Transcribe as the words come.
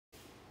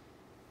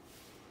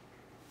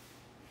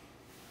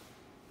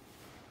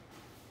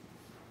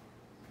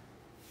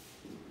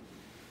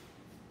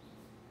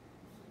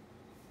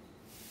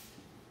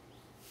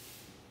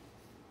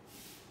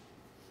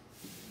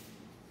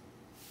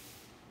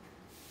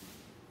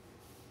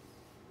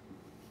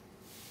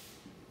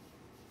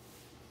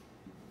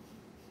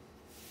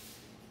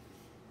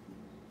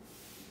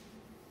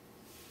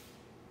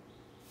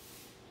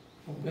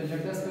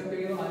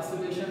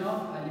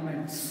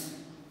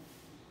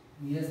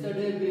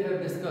we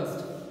have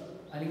discussed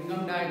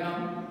Ellingham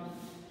diagram,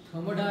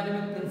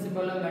 thermodynamic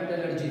principle of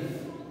metallurgy,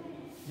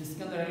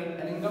 जिसके अंदर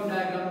Ellingham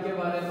diagram के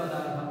बारे में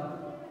बताया था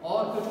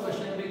और कुछ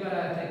क्वेश्चन भी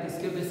कराए थे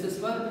किसके बेसिस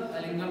पर,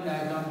 एलिंगम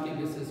डायग्राम के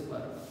बेसिस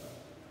पर।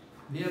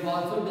 We have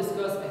also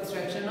discussed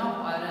extraction of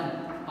iron,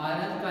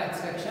 iron का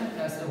एक्सट्रैक्शन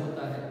कैसे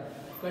होता है।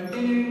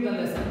 Continuing the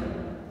lesson,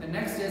 the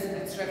next is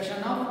extraction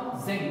of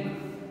zinc.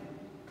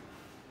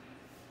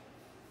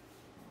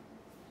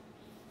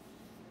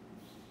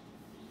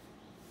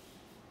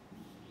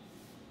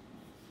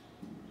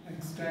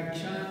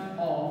 Extraction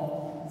of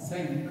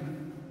zinc.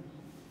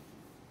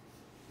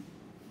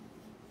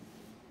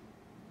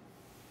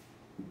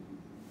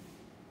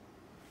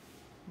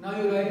 Now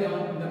you write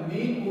down the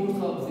main ores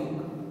of zinc.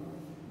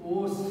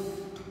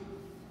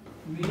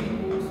 Main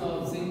ores of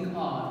zinc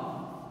are,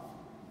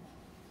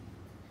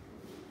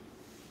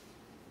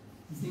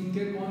 zinc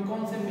के कौन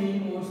कौन से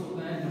main ores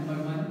होते हैं। Number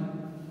 1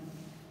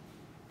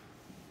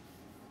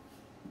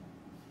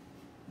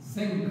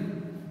 zinc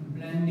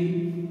ब्लेंडी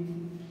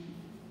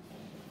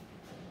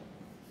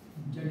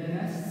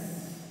ZnS,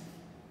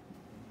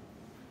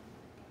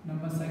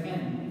 number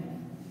 2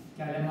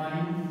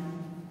 calamine,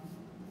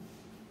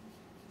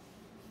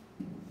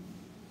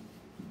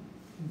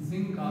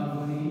 zinc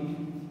carbonate,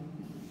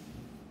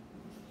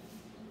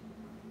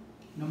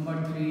 number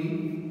 3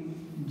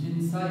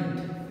 जिंसाइट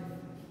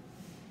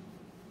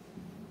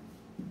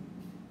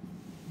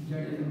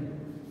ZnO.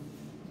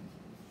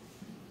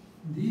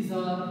 These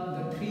are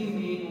the 3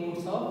 main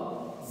ores of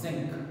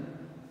zinc.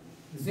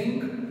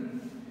 Zinc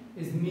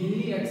is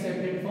mainly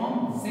extracted from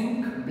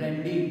zinc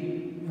blendy.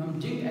 हम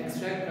zinc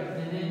extract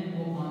करते हैं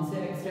वो कहाँ से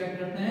एक्सट्रैक्ट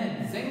करते हैं,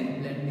 जिंक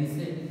ब्लेंडी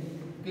से।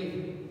 Okay,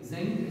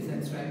 zinc is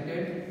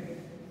extracted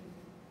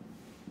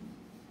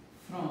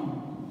from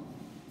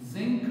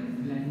zinc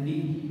ब्लेंडी,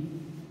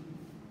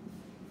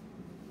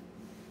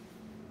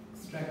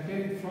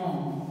 extracted from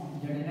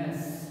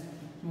ZnS,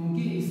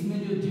 क्योंकि इसमें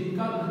जो जिंक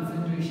का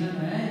कंसंट्रेशन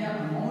है या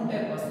अमाउंट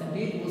है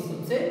परसेंटेज वो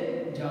सबसे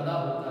ज्यादा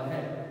होता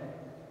है।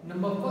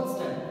 नंबर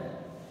 1 है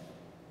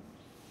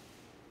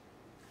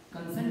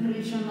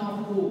concentration of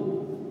core.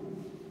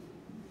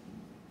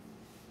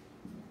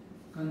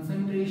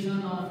 Concentration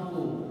of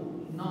core.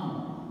 Now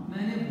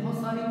मैंने बहुत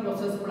सारी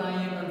प्रोसेस पढ़ाई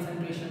है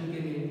कंसंट्रेशन के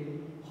लिए।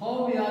 How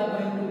we are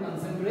going to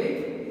concentrate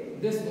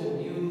this core,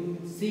 you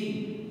see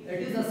it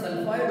is a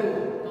sulphide ओर।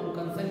 तो हम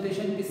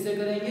कंसंट्रेशन किससे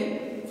करेंगे,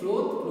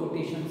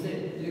 फ्लोटेशन से।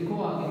 लिखो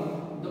आगे,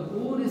 द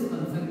ओर इज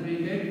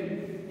कंसंट्रेटेड,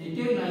 एक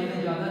लाइन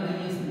है ज्यादा नहीं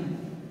है इसमें।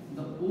 The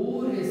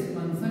ore is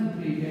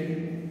concentrated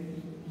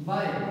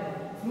bye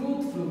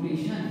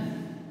flotation,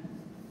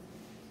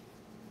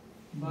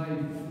 bye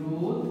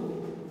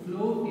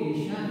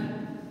flotation.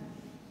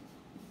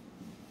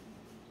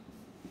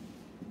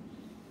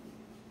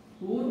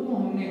 ओर को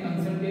हमने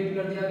कंसंट्रेट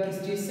कर दिया किस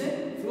चीज से,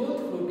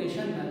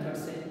 फ्लोटेशन मेथड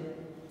से।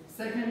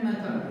 Second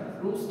method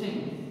roasting.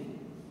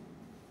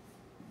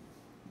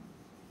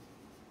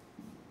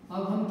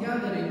 अब हम क्या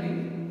करेंगे,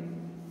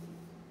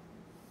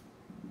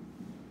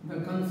 the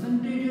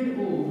concentrated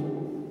ore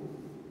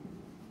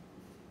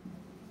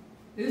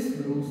is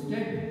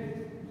roasted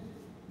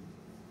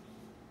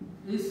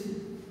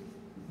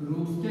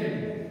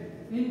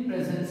in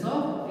presence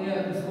of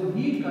air. इसको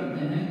हीट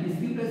करते हैं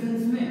किसकी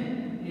प्रेजेंस में,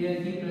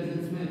 एयर की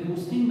प्रेजेंस में।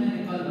 रोस्टिंग मैंने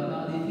कल बता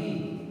दी थी,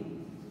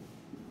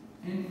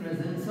 in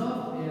presence of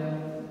air,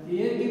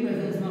 air की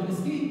प्रेजेंस में हम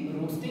इसकी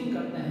रोस्टिंग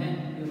करते हैं।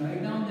 You write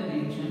down the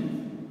reaction,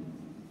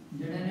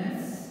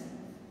 ZnS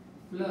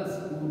plus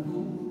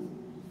O2,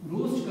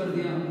 roast कर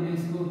दिया हमने,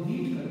 इसको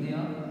हीट कर दिया,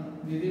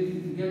 we will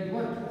get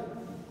what,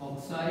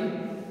 oxide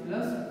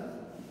plus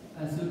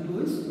SO2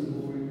 is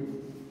gold.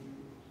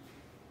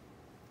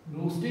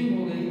 Roasting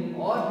हो गई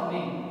और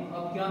हमें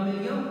अब क्या मिल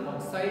गया,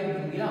 ऑक्साइड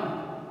मिल गया।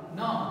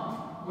 Now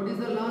what is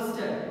the last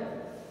step,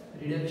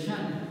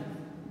 reduction.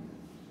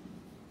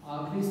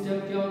 आखिरी स्टेप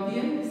क्या होती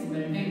है,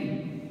 स्मेल्टिंग,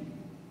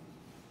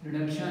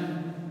 रिडक्शन।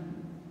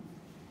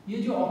 ये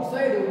जो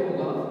ऑक्साइड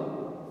होगा,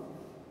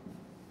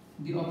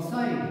 the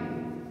oxide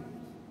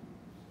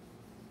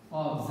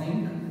of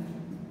zinc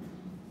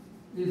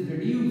is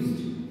reduced,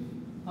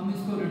 हम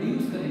इसको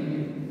reduce करेंगे,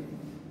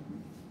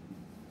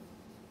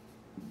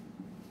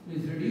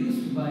 is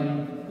reduced by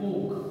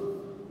coke।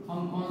 हम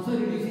कौन सा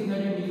reducing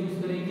agent यूज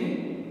करेंगे,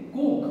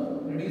 coke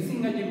reducing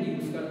agent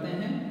यूज करते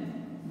हैं।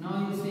 now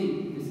you see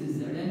this is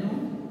ZnO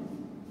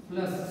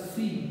plus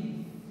C।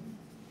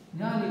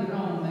 यहाँ लिख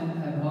रहा हूँ मैं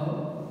above,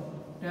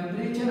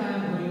 temperature I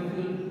am going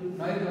to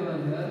write over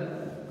here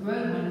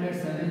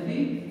 1270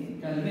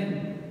 kelvin,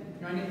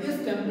 यानी इस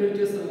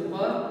टेम्परेचर से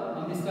ऊपर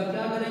हम इसका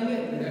क्या करेंगे,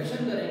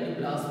 रिडक्शन करेंगे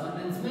ब्लास्ट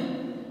फर्नेस में,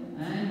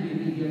 and we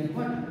will get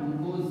what,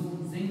 हमको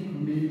जिंक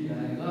मिल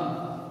जाएगा।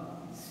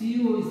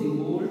 CO इज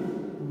गोल्ड,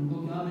 हमको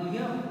क्या मिल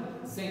गया,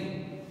 जिंक।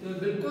 तो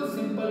बिल्कुल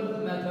सिंपल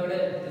मेथड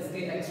है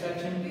इसके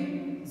एक्सट्रैक्शन की,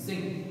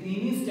 जिंक। 3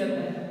 ही स्टेप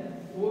है,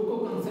 ओर को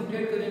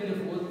कंसंट्रेट करेंगे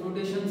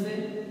फ्लोटेशन से,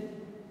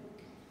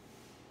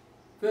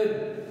 फिर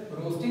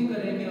रोस्टिंग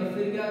करेंगे और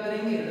फिर क्या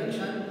करेंगे,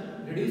 रिडक्शन।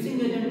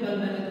 रिड्यूसिंग एजेंट कल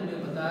मैंने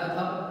तुम्हें बताया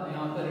था,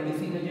 यहाँ पर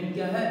रिड्यूसिंग एजेंट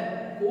क्या है,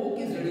 कोक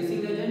इज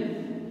रिड्यूसिंग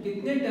एजेंट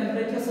कितने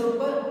टेम्परेचर से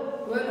ऊपर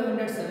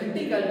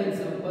 1270 केल्विन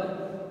से ऊपर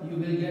you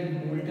will get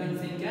molten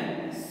zinc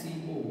and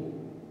CO.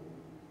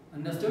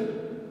 Understood?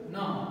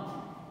 Now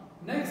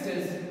next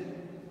is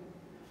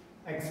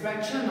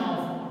extraction of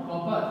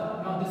copper.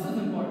 Now this is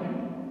important.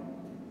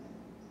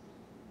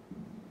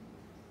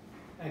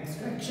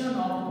 Extraction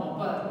of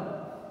copper.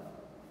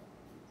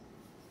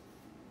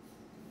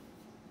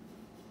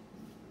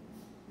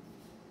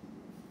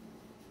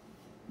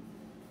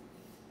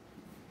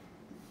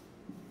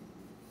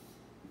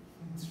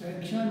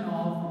 Extraction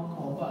of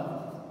copper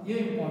ये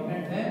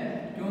important है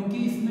क्योंकि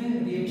इसमें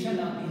reaction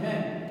आती है।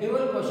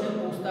 केवल क्वेश्चन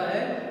पूछता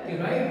है कि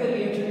right the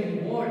reaction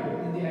involved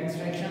in the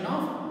extraction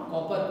of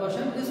copper.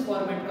 Question इस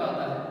फॉर्मेट का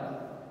आता है।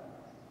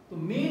 तो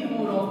main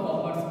mode of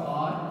Cowper's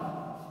are,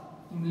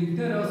 तुम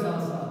लिखते रहो साथ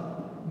साथ,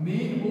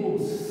 main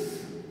modes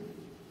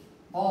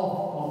of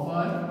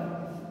copper,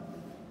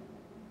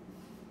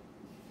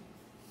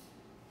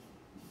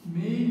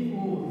 main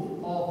mode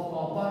of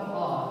copper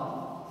are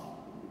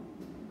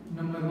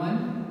number 1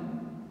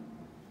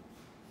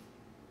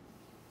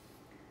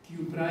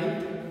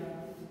 cuprite,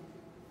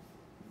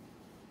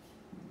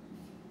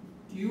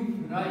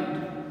 cuprite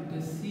it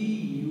is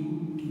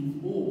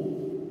Cu2O।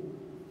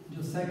 जो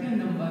सेकंड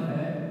नंबर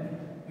है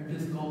it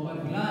is copper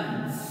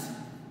glans,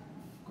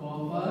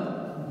 copper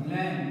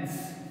glans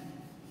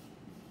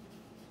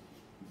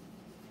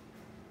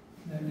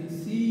that is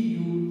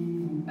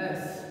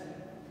Cu2S।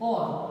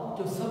 और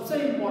जो सबसे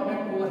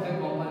इंपॉर्टेंट ओर है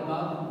कॉपर का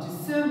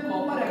जिससे हम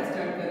कॉपर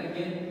एक्सट्रैक्ट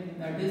करेंगे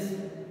that is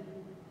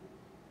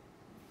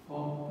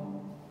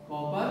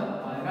copper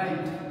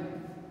pyrite,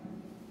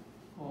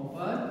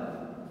 copper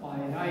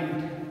pyrite,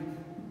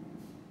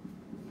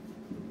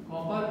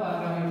 copper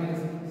pyrite is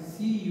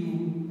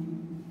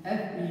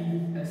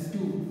CuFeS2।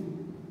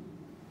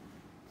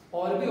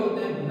 और भी होते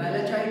हैं,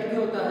 मैलेचाइट भी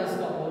होता है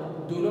इसका और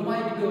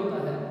डोलोमाइट भी होता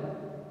है।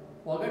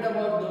 Forget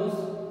about those.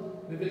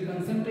 We will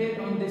concentrate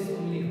on this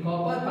only.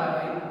 Copper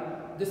pyrite.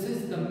 This is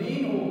the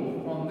main ore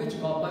from which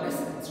copper is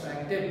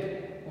extracted.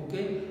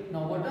 Okay.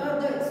 Now, what are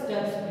the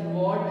steps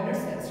involved in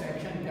its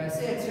extraction?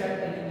 कैसे extract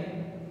करेंगे?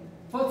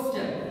 First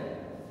step,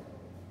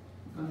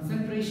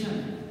 concentration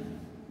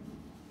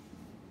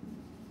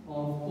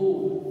of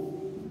ore.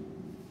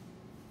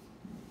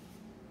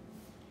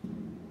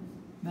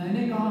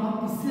 मैंने कहा हम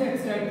किससे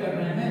extract कर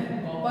रहे हैं?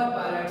 Copper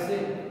pyrite से।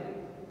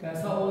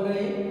 कैसा ओर है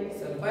ये?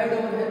 सल्फाइड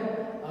ओर है।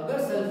 अगर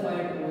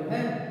सल्फाइड ओर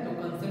है तो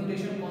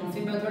कंसंट्रेशन कौन सी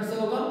मेथड से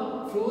होगा?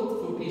 फ्रूट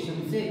फ्लोटेशन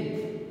से।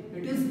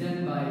 It is done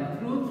by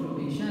fruit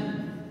flotation.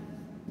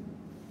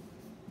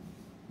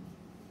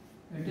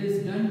 It is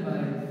done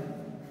by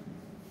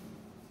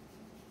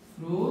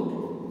fruit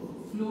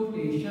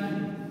flotation.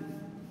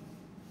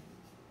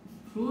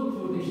 Fruit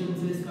flotation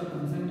से इसका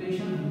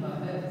कंसंट्रेशन होता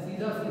है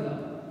सीधा सीधा।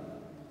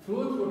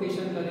 फ्रूट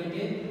फ्लोटेशन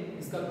करेंगे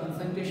इसका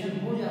कंसंट्रेशन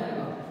हो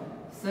जाएगा।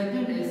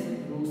 सेकंड इज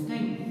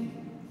रोस्टिंग,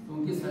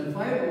 क्योंकि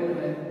सल्फाइड ओर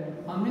है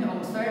हमने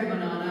ऑक्साइड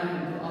बनाना है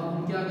तो अब हम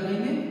क्या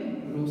करेंगे?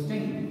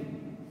 Roasting.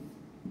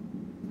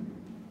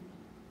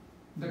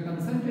 The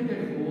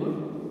concentrated ore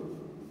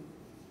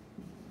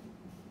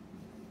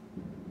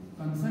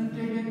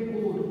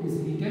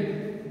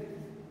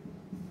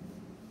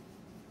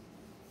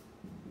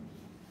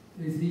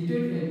is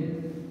heated in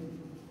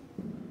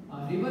a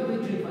river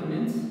battery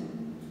furnace,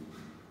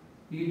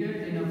 heated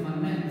in a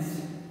furnace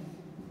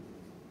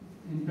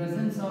in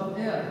presence of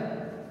air.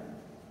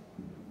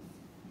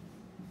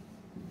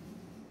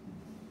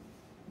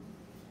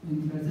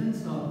 In presence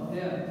of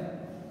air,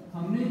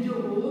 हमने जो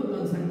ओर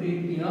कंसंट्रेट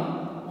किया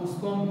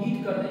उसको हम हीट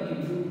कर देंगे।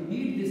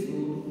 Heat this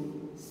ore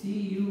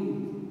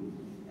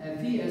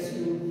CuFeS2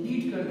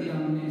 heat कर दिया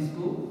हमने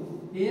इसको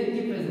एयर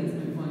की प्रेजेंस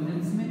में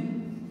फर्नेस में।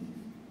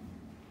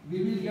 We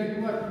will get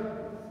what?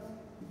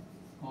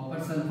 Copper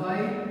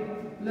sulphide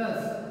plus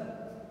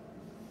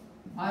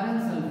iron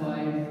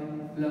sulphide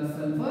plus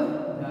sulphur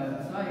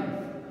dioxide.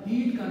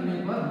 Heat करने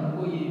पर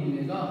हमको ये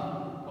मिलेगा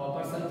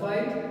copper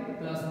sulphide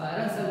plus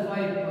iron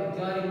sulphide और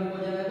क्या रिमूव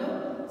हो जाएगा?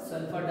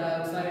 Sulphur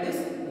dioxide is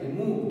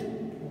removed.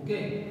 Okay,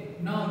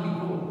 now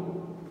लिखो,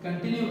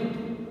 कंटिन्यू इट।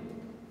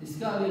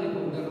 इसका आगे लिखो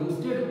द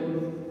रोस्टेड ओर,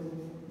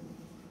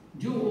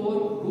 जो ओर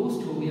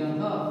रोस्ट हो गया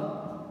था,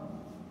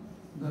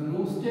 the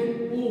roasted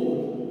ore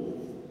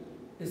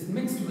is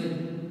mixed with,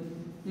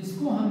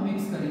 इसको हम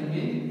मिक्स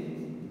करेंगे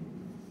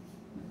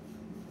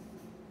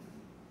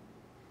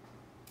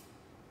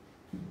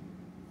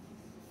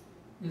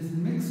इज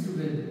मिक्स्ड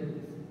विद,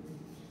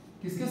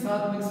 किसके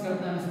साथ मिक्स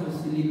करते हैं इसको?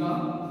 Silica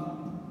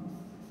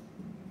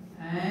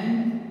and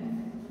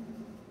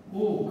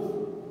Coke.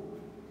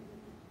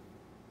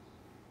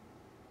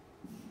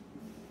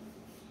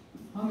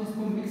 हम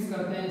इसको मिक्स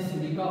करते हैं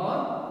सिलिका और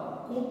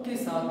कोक के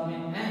साथ में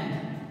एंड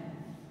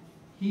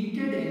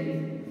हीटेड इन,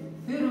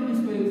 फिर हम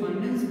इसको एक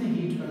फर्नेस में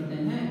हीट करते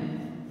हैं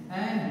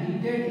एंड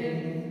हीटेड इन,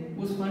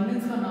 उस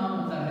फर्नेस का नाम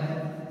होता है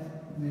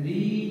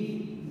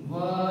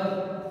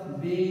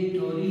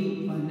रिवर्बेटरी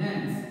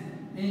फर्नेस।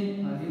 इन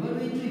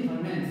रिवर्बेटरी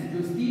फर्नेस जो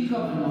स्टील का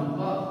बना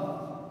होगा,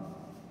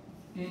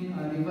 इन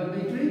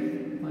रिवर्बेटरी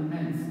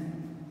फर्नेस।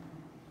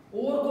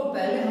 और को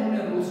पहले हमने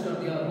रोस्ट कर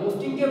दिया,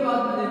 रोस्टिंग के बाद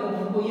में देखो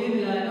हमको ये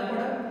मिला है ना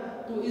प्रोडक्ट,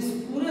 तो इस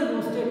पूरे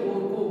रोस्टेड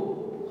ओर को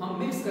हम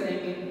मिक्स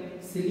करेंगे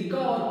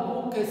सिलिका और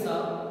कोक के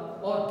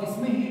साथ और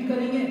किसमें हीट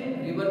करेंगे,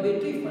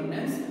 reverberatory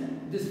furnace.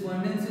 This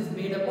furnace is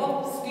made up of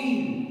steel.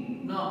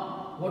 Now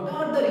what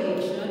are the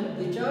reaction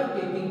which are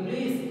taking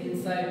place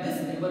inside this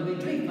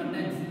reverberatory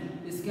furnace,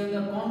 इसके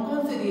अंदर कौन कौन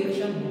से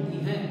रिएक्शन होती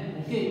हैं।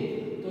 ओके,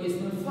 तो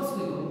इसमें फर्स्ट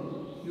लिखो,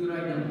 you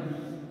write down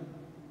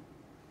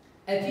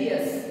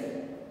FeS,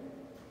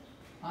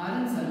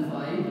 iron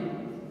sulfide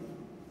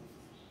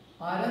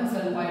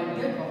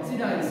get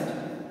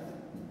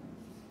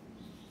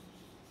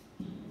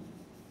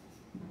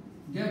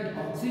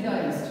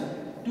oxidized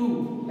to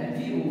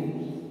FeO,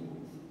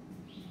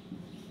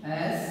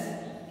 as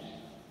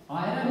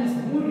iron is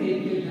more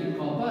reactive than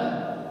copper,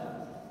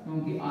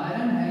 क्योंकि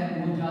आयरन है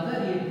वो ज्यादा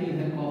रिएक्टिव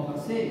है कॉपर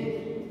से,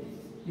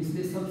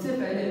 इसलिए सबसे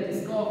पहले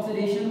किसका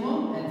ऑक्सीडेशन हुआ,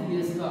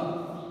 FeS का।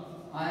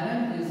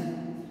 Iron is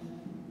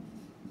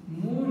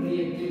more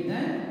reactive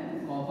than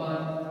copper,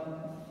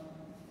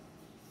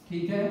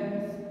 ठीक है।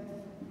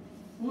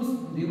 उस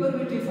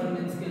रिवर्बरेटरी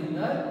फर्नेस के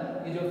अंदर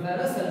ये जो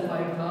फेरस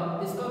सल्फाइड था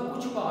इसका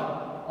कुछ पार्ट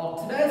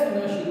ऑक्सीडाइज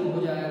होना शुरू हो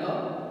जाएगा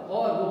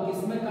और वो किस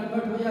में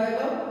कन्वर्ट हो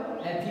जाएगा,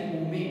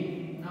 FeO में।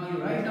 Now you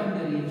write down the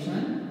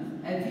reaction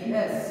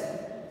FeS,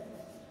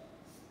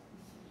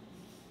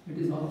 it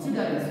is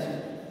oxidised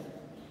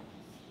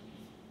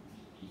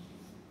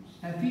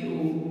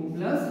FeO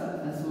plus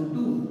SO2,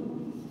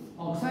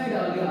 oxide आ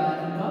गया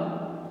आयरन का,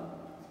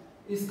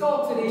 इसका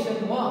ऑक्सीडेशन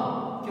हुआ,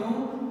 क्यों,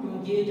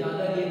 क्योंकि ये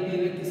ज्यादा रिएक्टिव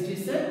है किस चीज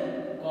से,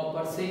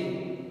 कॉपर से।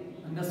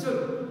 Understood.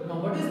 Now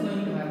what is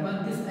going to happen,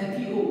 this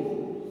FeO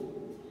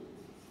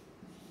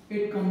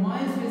it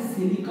combines with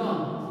silicon.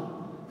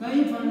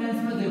 कई फर्नेस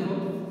में देखो,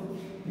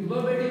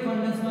 रिवर्बरेटरी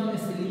फर्नेस में हमने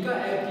सिलिका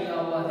ऐड किया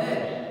हुआ है,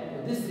 तो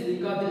this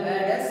silica will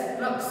add as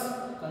flux,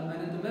 कल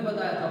मैंने तुम्हें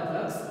बताया था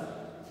फ्लक्स।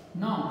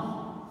 नाउ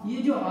ये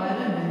जो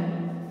आयरन है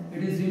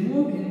it is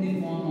removed in the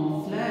form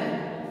of slag,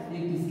 ये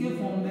किसके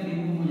फॉर्म में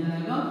रिमूव हो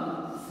जाएगा,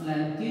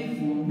 स्लैग के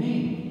फॉर्म में।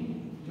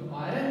 जो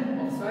आयरन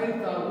ऑक्साइड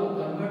था वो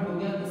कन्वर्ट हो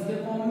गया किसके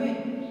फॉर्म में,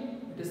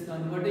 it is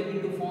converted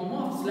into form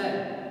of slag.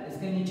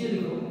 इसके नीचे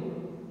लिखो,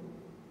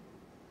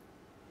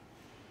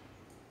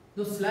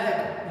 तो slag,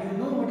 you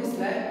know what is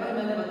slag, कल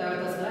मैंने बताया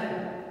था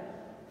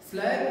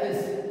slag is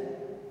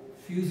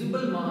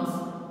fusible mass,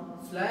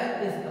 slag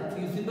is a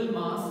fusible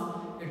mass,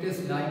 it is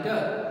lighter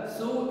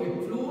so it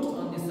floats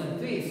on the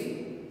surface.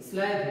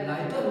 Slag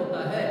lighter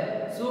होता है,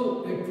 so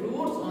it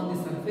floats on the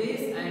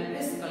surface and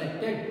is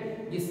collected,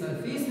 ये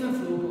surface में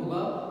float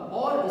होगा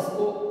और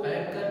इसको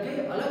collect करके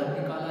अलग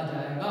निकाला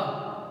जाएगा।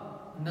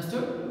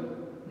 Understood?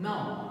 Now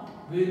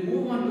we will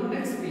move on to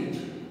next page।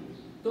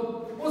 तो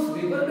उस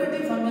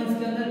रिवर्बरेटरी फर्नेस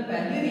के अंदर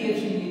पहली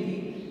रिएक्शन ये थी,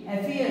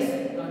 FeS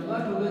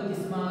कन्वर्ट हो गया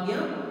किसमें आ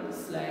गया,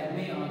 स्लैग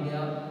में आ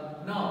गया।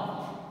 Now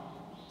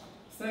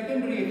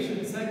second reaction,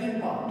 second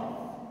part,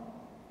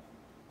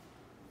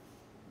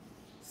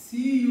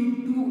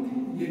 Cu2,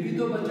 ये भी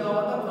तो बचा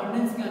हुआ था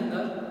फर्नेस के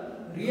अंदर,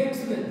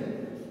 reacts with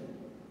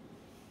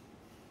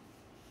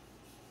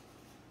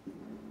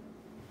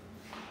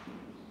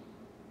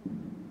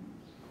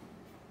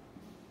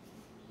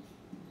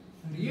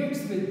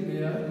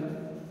air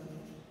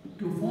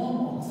to form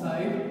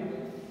oxide,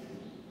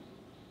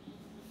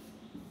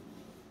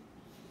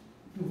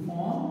 to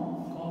form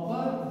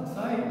copper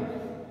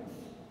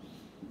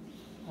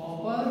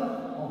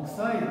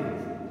oxide।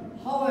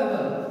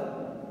 However,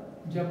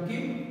 जबकि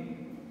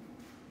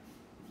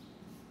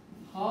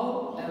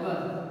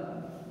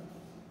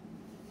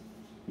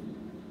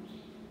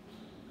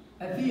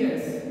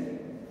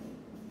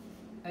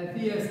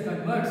FeS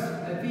converts,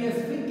 FeS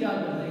फिर क्या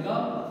कर देगा,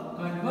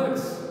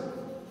 converts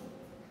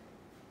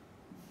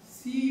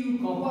Cu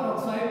कॉपर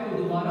ऑक्साइड को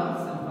दोबारा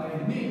सल्फाइड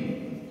में,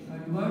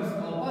 converts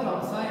copper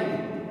oxide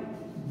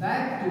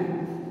back to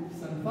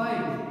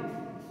sulphide.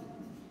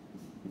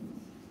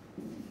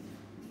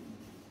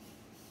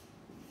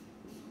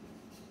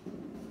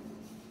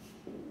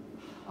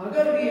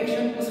 अगर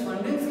रिएक्शन उस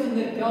फर्नेस के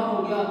अंदर क्या हो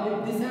गया, इफ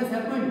दिस हैज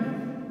हैपेंड,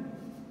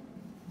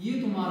 ये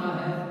तुम्हारा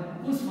है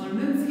उस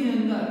फर्नेस के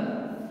अंदर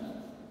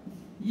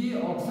ये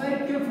ऑक्साइड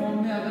के फॉर्म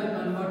में अगर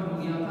कन्वर्ट हो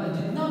गया था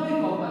जितना भी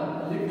कॉपर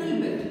लिटिल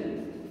बिट,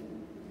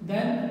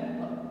 देन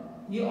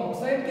ये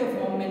ऑक्साइड के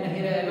फॉर्म में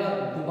नहीं रहेगा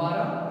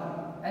दोबारा।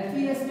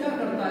 FeS क्या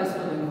करता है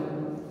इसको देखो,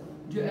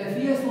 जो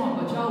FeS वहां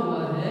बचा हुआ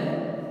है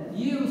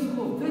ये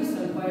उसको फिर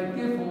सल्फाइड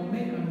के फॉर्म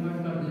में कन्वर्ट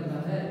कर देता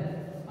है।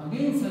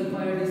 Again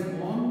sulphide is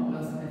form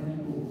plus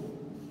FeO।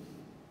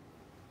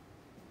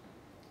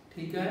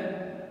 ठीक है,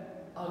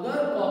 अगर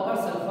कॉपर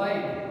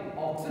सल्फाइड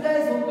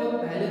ऑक्सीडाइज होकर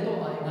पहले तो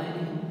आएगा ही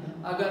नहीं,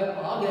 अगर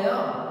आ गया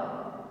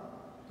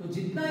तो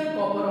जितना ये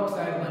कॉपर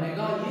ऑक्साइड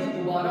बनेगा ये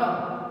दोबारा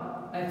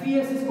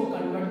FeS इसको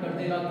कन्वर्ट कर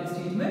देगा किस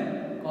चीज में,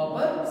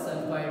 कॉपर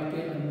सल्फाइड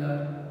के अंदर।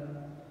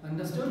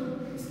 अंडरस्टूड?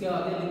 इसके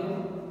आगे लिखो,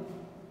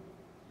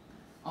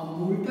 अ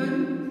मोल्टन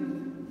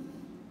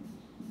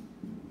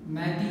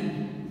मैटी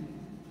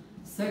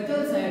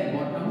सेटल्स एट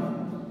बॉटम,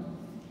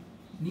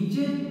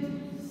 नीचे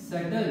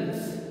settles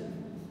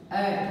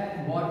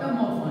at bottom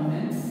of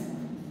furnace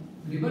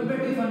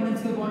रिवर्बरेटिव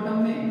furnace के बॉटम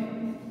में,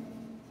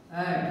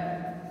 at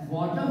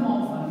bottom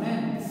of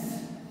furnace.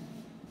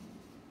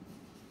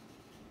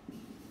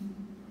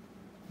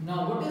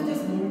 Now what is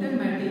this molten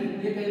metal?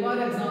 ये कई बार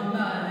एग्जाम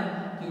में आया है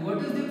कि what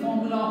is the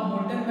formula of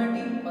molten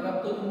metal, और अब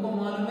तो तुमको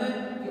मालूम है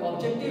कि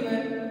ऑब्जेक्टिव है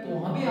तो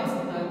वहां भी आ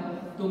सकता है।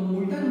 तो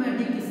मोल्टन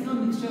मेटल किसका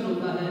मिक्सचर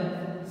होता है?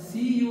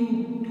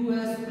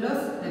 Cu2s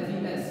plus Fe।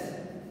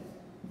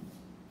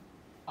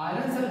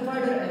 Iron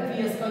sulphide और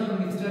Fe का जो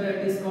मिक्सचर है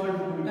it is called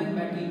molten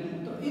metal.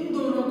 तो इन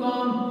दोनों का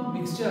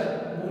मिक्सचर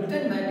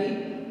मोल्टन मेटल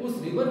उस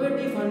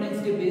रिवर्बरेटिव फर्नेस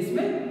के बेस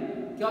में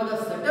क्या होता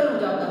है? सेटल हो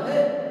जाता है,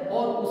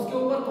 और उसके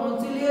ऊपर कौन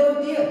सी लेयर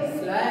होती है?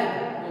 स्लैग।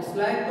 तो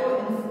स्लैग तो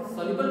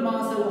इनसॉल्युबल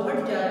मास है, वो हट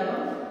जाएगा,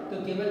 तो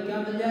केवल क्या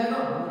मिल जाएगा?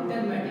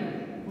 Molten metal.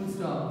 Full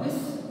stop. This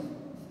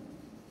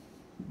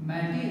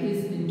metal is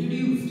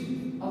introduced,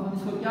 अब हम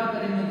इसको क्या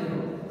करेंगे?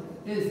 देखो,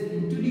 is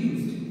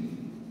introduced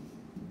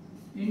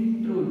in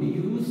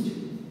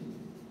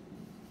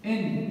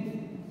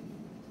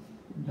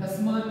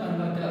Bessemer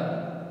converter,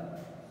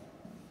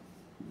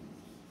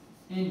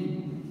 in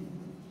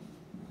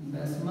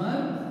Bessemer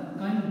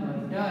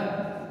converter।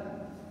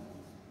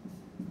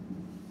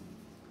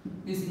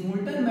 इस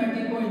मोल्टन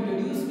मेटल को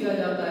इंट्रोड्यूस किया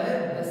जाता है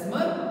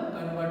बेसमर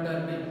कन्वर्टर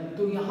में।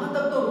 तो यहां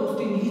तक तो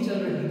रोस्टिंग ही चल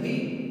रही थी।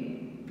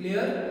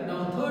 क्लियर? नाउ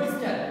थर्ड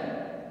स्टेप,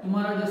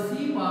 तुम्हारा जो सी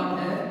पार्ट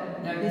है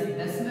that is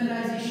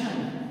बेस्मेराइजेशन।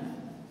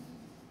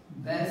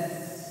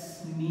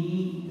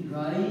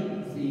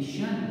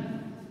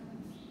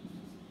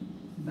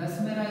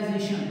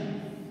 Besmerization.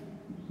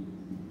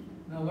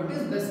 Now what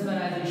is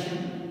besmerization?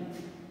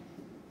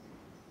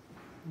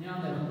 यहाँ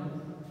देखो,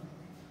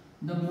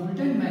 the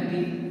molten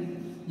metal,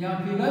 यहाँ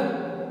फिगर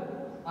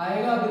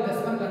आएगा अभी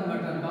बेसमर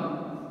कन्वर्टर का।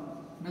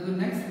 मैं तो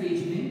नेक्स्ट पेज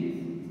में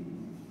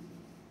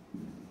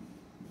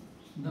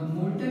the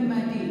molten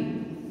metal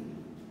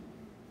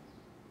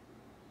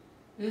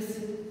is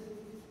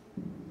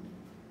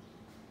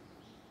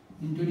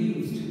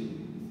introduced,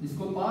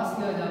 इसको पास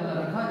किया जाता,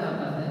 रखा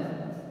जाता है,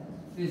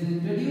 is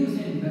introduced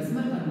in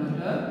Bessemer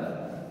converter,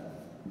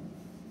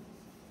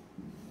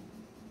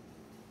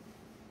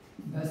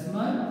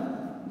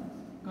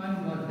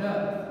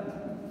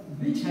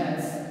 which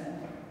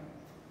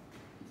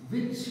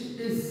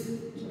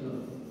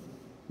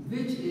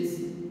is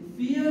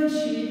pear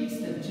shaped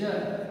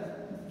structure।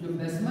 जो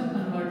बेसमर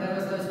कन्वर्टर है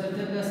उसका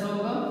स्ट्रक्चर कैसा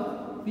होगा?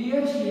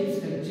 pear shaped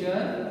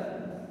structure,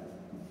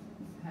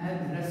 have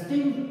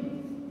resting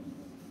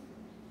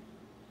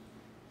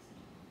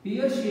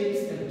pear shaped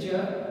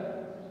structure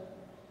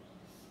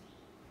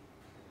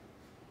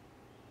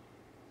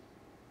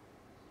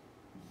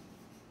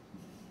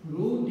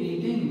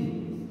rotating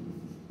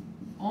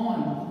on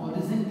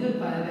horizontal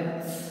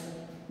pivots,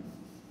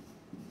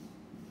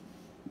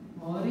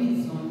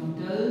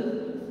 horizontal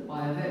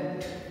pivot,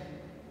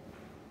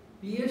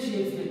 pear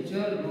shaped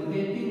structure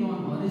rotating on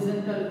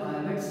horizontal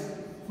pivots,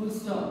 full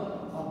stop।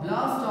 A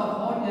blast of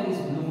hot air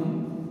is blown,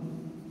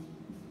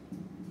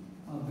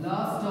 a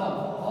blast of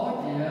hot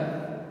air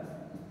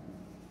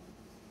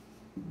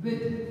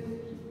with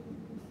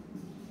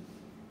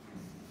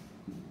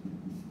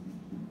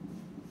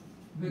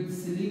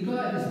silica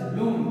is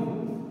blown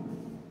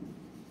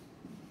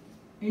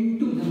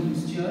into the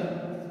mixture।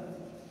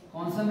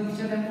 कौन सा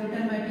mixture है?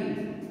 Molten metal.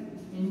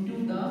 into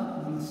the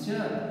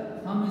mixture,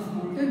 हम इस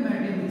molten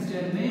metal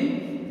mixture में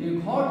एक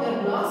hot air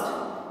blast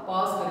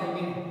पास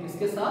करेंगे।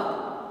 किसके साथ?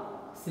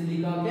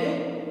 सिलिका के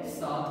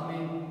साथ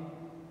में।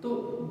 तो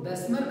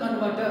बेसमर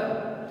कन्वर्टर,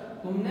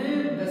 तुमने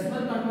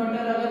बेसमर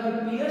कन्वर्टर अगर मैं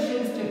पियर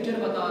शेप स्ट्रक्चर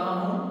बता रहा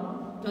हूं,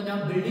 तो जहां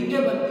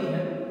बिल्डिंगें बनती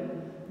हैं,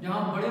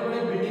 जहां बड़े बड़े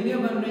बिल्डिंगें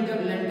बन रही, जब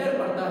लेंटर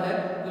पड़ता है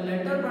तो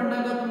लेंटर पड़ने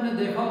का तुमने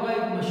देखा होगा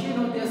एक मशीन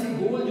होती है ऐसी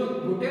गोल जो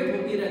रोटेट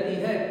होती रहती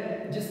है,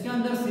 जिसके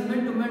अंदर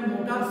सीमेंट उमेंट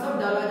मोटार सब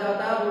डाला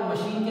जाता है, और वो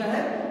मशीन क्या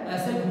है?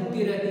 ऐसे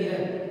घूमती रहती है।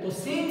 तो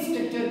सेम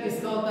स्ट्रक्चर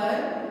किसका होता है?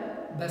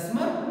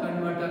 बेसमर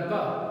कन्वर्टर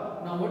का।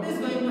 Now what is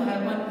going to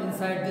happen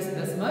inside this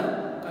बेसमर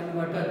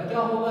converter?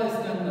 क्या होगा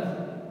इसके अंदर?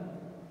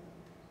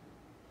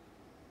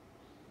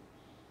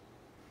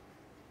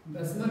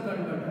 बेसमर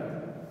कन्वर्टर,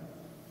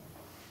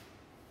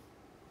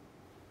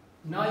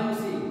 नाउ यू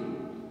सी,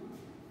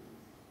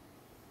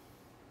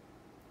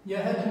 यह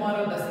है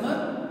तुम्हारा बेसमर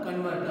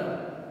कन्वर्टर।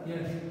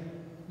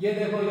 ये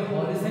देखो, ये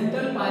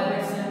हॉरिजॉन्टल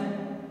पाइवट्स हैं,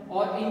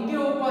 और इनके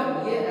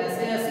ऊपर ये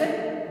ऐसे ऐसे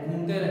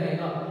घूमते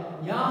रहेगा।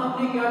 यहां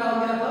हमने क्या डाल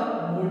दिया था?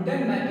 मोल्टन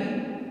मेटल,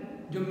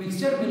 जो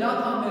मिक्सचर मिला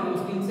था हमें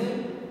रोस्टिंग से,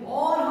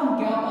 और हम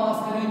क्या पास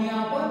करेंगे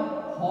यहाँ पर?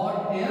 Hot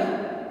air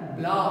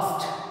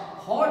blast.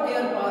 Hot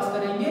air pass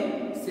करेंगे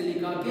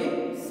सिलिका के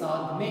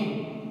साथ में।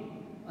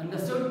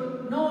 अंडरस्टूड?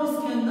 नाउ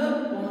इसके अंदर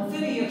कौन सी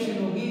रिएक्शन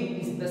होगी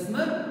इस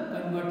बेसमर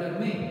कन्वर्टर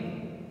में?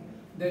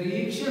 द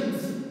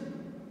रिएक्शंस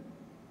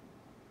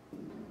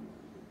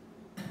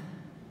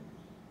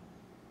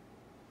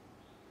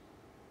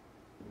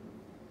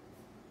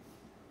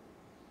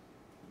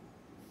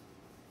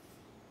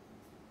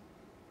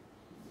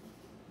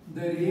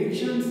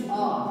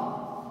आर,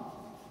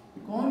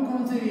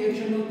 कौन से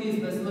रिएक्शन होती है इस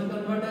बेसमर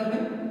कन्वर्टर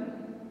में?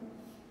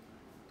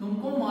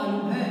 तुमको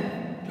मालूम है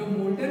जो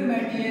मोल्टेन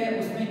मेटी है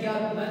उसमें क्या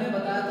मैंने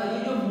बताया था, ये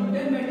जो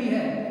मोल्टेन मेटी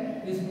है,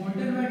 इस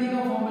मोल्टेन मेटी का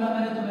फॉर्मूला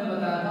मैंने तुम्हें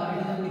बताया था, it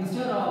is a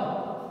mixture of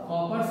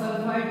copper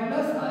sulphide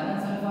plus iron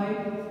sulphide,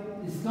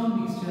 इसका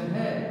मिक्सचर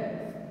है।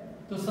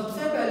 तो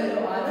सबसे पहले जो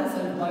आयरन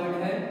सल्फाइड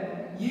है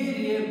ये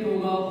रिएक्ट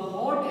होगा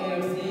हॉट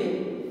एयर से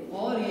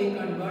और ये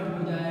कन्वर्ट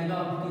हो जाएगा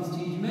किस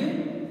चीज में,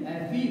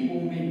 FeO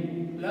में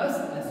plus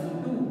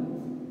SO2।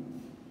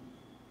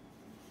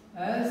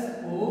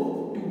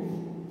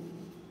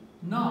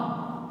 Now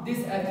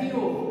this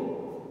FeO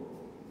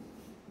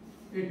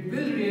it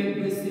will react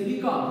with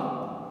silica।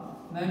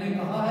 मैंने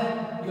कहा है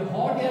ये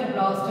हॉट एयर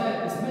ब्लास्ट है,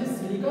 इसमें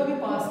सिलिका भी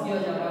पास किया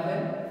जा रहा है,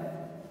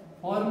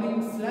 फॉर्मिंग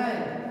स्लैग,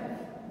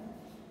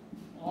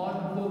 और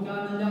हमको क्या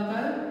मिल जाता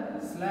है,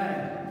 स्लैग।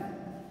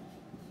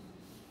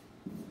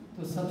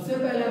 तो सबसे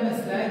पहले हमें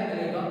स्लैग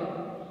मिलेगा,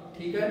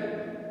 ठीक है।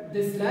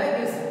 This slag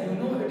is, you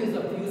know, it is a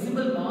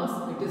fusible mass,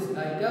 it is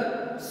lighter.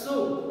 सो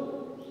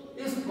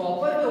इस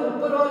कॉपर के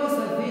ऊपर वाली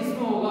सरफेस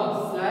में होगा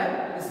स्लैग,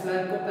 इस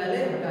स्लैग को पहले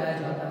हटाया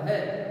जाता है,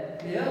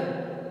 clear.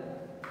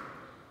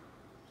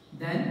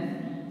 Then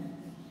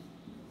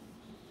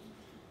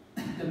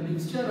the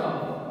mixture of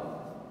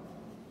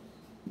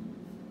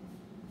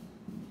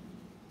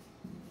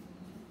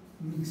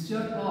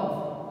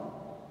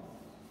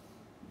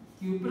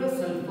cuprous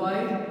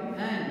sulfide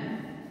and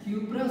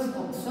cuprous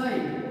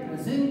oxide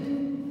present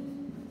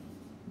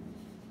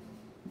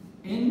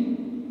in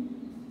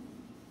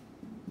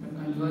the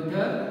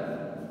converter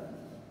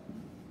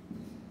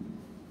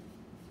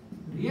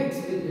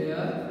reacts with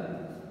air,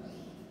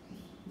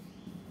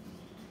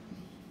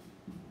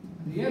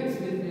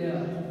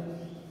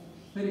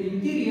 फिर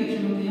इनकी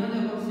रिएक्शन होती है, यहाँ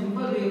देखो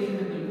सिंपल रिएक्शन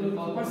है बिल्कुल,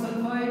 copper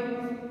sulphide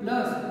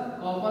plus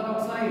copper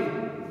oxide.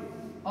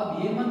 अब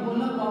ये मत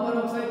बोलना कॉपर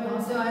ऑक्साइड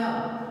कहां से आया,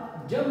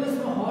 जब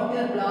इसमें हॉट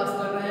एयर ब्लास्ट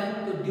कर रहे हैं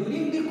तो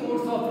during the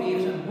course of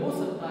reaction हो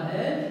सकता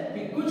है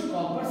कि कुछ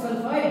कॉपर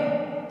सल्फाइड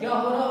क्या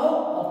हो रहा हो,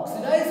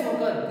 ऑक्सीडाइज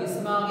होकर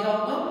किसमें आ गया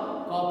होगा,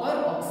 कॉपर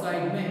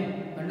ऑक्साइड में।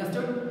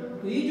 अंडरस्टूड।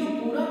 तो ये जो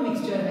पूरा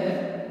मिक्सचर है,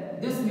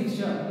 दिस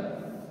मिक्सचर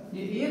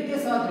ये एयर के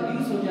साथ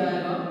रिड्यूस हो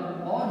जाएगा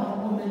और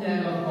हमको मिल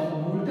जाएगा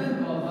molten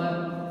copper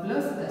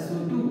plus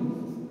SO2।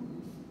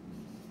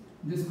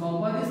 This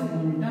copper is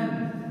molten.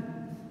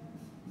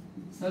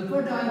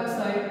 Sulphur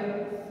dioxide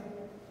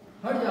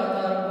हट जाता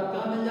है, आपको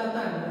क्या मिल जाता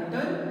है,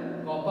 मोल्टन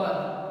कॉपर।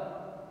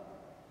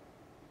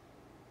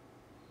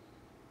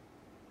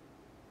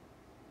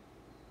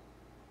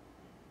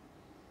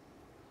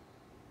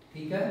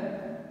 ठीक है,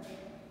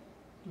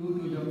 2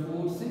 to the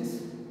 4 6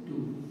 2।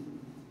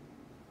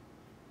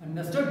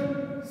 अंडरस्टूड,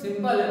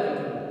 सिंपल है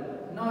बिल्कुल।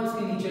 नाउ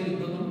इसके नीचे लिख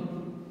दो तुम,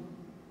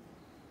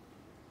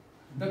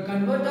 द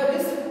कन्वर्टर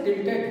इज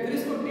टिल्टेड, फिर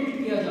इसको टिल्ट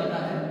किया जाता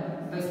है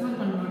डेसिमल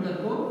कन्वर्टर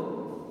को।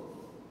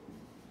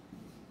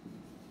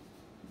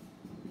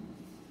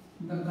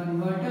 The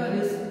converter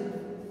is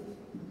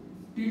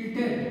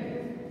tilted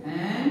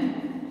and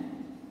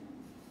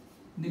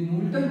the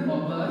molten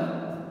copper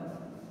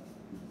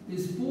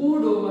is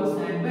poured over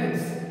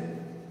sandbags,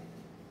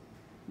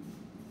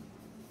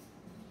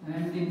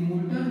 and the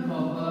molten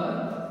copper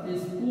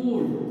is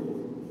poured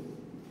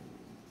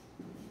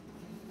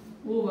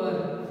over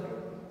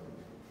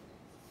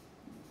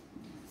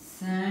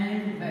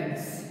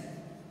sandbags।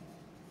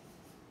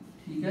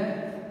 ठीक है,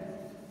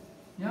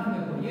 यहां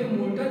देखो ये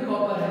मोल्टन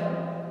कॉपर है,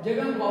 जब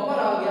हम कॉपर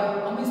आ गया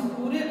हम इस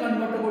पूरे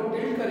कन्वर्टर को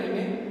टिल्ट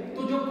करेंगे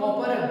तो जो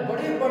कॉपर है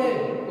बड़े बड़े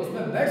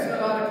उसमें बेड्स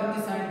लगा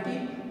रखेंगे सैंड की,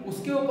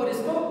 उसके ऊपर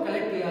इसको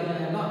कलेक्ट किया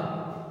जाएगा।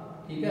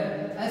 ठीक है,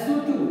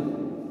 SO2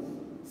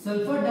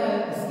 sulphur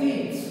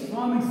dioxide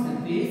from its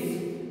surface,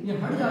 ये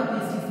हट जाती है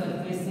इसकी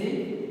सरफेस से,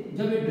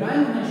 जब ये ड्राई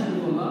होना शुरू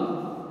होगा,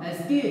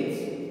 escapes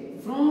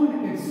from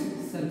its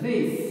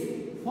surface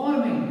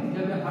forming,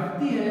 जब ये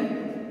हटती है,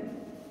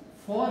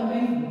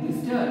 forming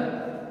blister,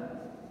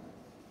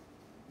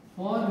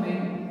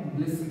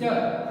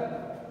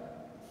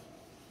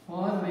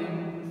 forming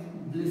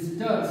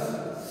blisters,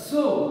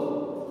 so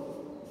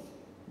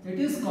it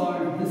is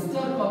called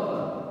blister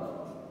copper,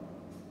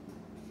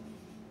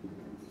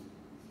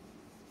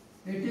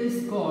 it is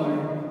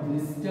called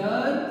blister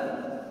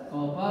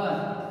copper।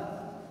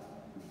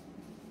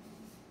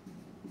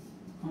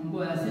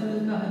 हमको ऐसे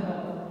मिलता है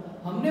कॉपर,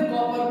 हमने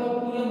कॉपर को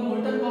पूरे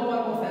मोल्टन कॉपर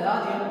को फैला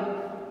दिया,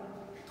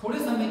 थोड़े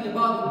समय के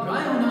बाद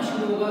ड्राई होना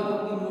शुरू होगा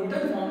क्योंकि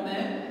मोल्टन फॉर्म में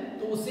है,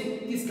 तो उससे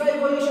किसका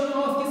इवोल्यूशन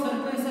होगा, उसकी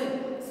सरफेस से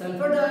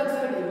सल्फर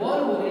डाइऑक्साइड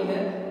इवॉल्व हो रही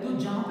है, तो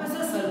जहां पे से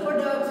सल्फर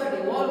डाइऑक्साइड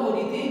इवॉल्व हो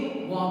रही थी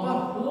वहां पर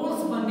पोर्स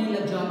बनने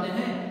लग जाते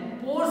हैं,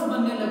 पोर्स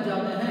बनने लग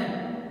जाते हैं,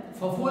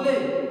 फफोले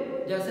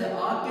जैसे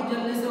आग के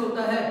जलने से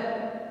होता है,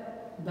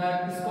 दैट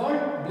इज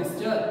कॉल्ड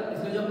ब्लिस्टर।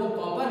 इसलिए जब वो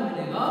कॉपर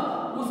मिलेगा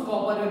उस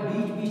कॉपर में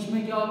बीच बीच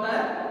में क्या होता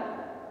है,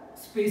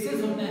 स्पेसेस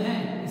होते हैं,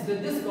 इसलिए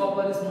this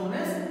copper is known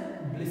as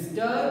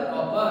blister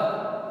copper.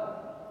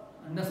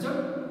 Understood,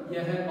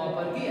 यह है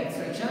कॉपर की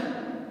एक्सट्रैक्शन,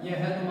 यह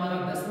है तुम्हारा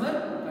डेसिमल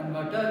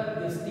कन्वर्टर,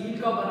 ये स्टील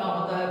का बना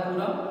होता है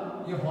पूरा,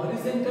 ये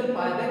हॉरिजॉन्टल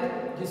पाइपेट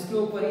जिसके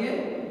ऊपर ये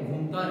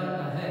घूमता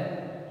रहता है।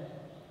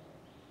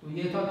 तो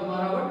ये था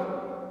तुम्हारा what,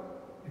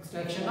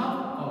 extraction of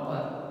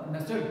copper.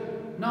 Understood.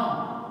 Now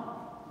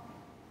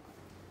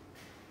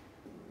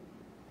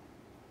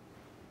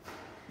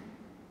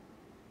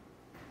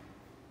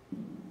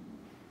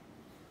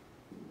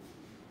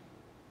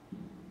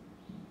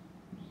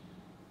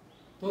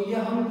तो ये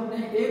हमने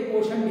एक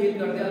पोर्शन डील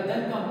कर दिया।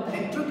 Then come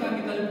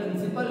electrochemical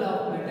principle of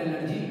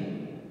metallurgy.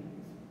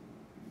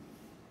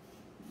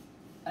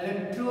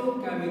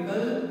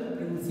 Electrochemical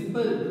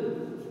principle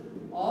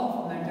of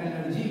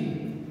metallurgy.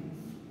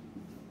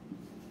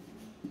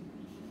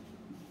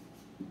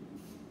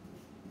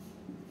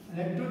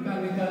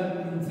 Electrochemical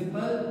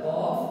principle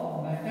of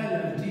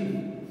metallurgy.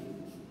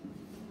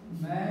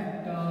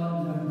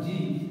 Metallurgy,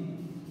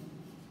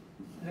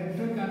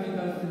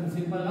 electrochemical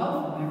principle of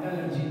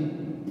metallurgy.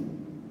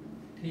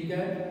 ठीक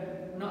है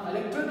ना।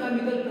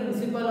 Electrochemical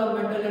principle of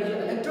metallurgy,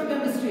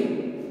 electrochemistry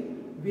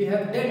we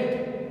have dealt.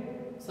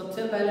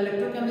 सबसे पहले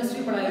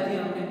इलेक्ट्रोकेमिस्ट्री पढ़ाई थी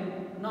हमने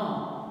ना।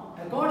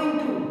 According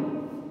to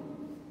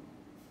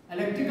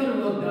electrical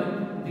work done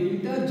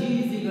delta G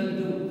is equal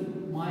to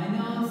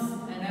minus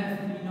NF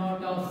E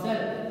naught of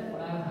cell.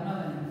 पढ़ाया था ना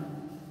मैंने।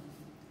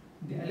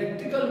 द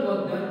इलेक्ट्रिकल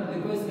वर्क डन,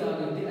 देखो इसके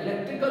आगे, the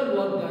electrical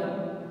work done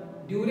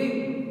during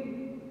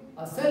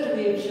a cell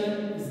reaction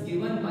is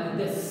given by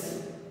this.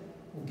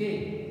 Okay,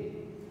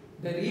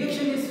 the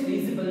reaction is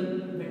feasible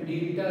when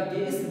delta G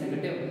is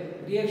negative.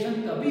 Reaction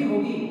तभी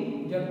होगी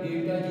जब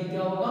डेल्टा G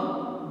क्या होगा,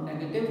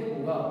 नेगेटिव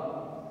होगा।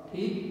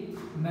 ठीक।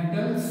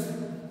 Metals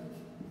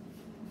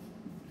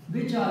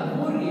which are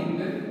more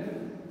reactive,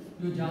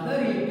 जो ज्यादा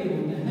reactive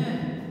होते हैं,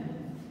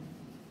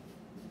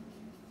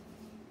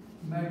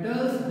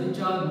 metals which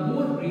are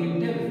more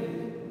reactive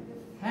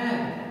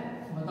have,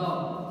 बताओ,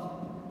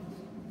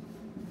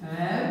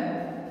 have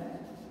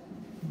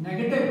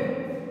negative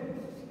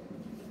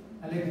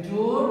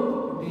electrode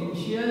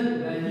potential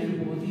value।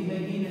 होती है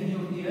कि नहीं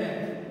होती है?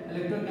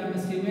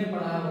 इलेक्ट्रोकेमिस्ट्री में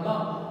पढ़ाया होगा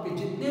कि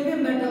जितने भी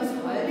मेटल्स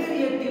हाईली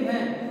रिएक्टिव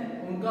हैं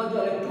उनका जो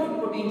इलेक्ट्रोड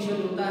पोटेंशियल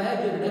होता है,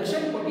 जो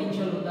रिडक्शन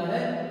पोटेंशियल होता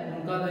है,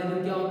 उनका वैल्यू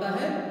क्या होता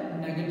है,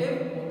 नेगेटिव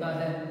होता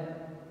है।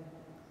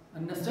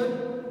 Understood?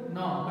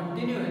 Now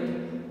continue it.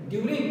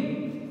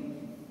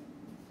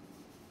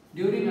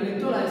 During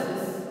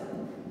electrolysis,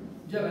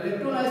 जब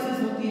इलेक्ट्रोलाइसिस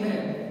होती है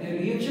या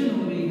रिएक्शन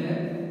हो रही है,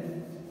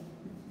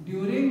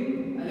 during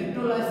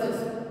electrolysis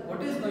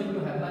what is going to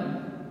happen,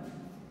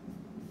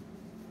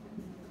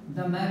 the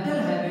metal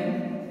having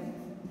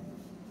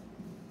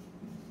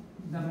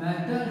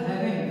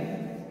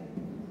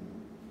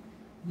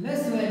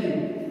less value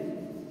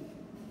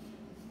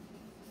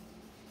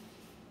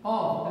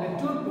of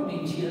electrode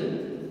potential,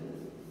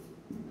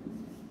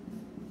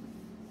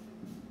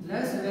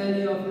 less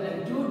value of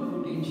electrode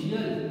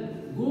potential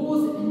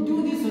goes into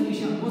the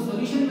solution, वो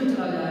solution में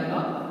चला जाएगा,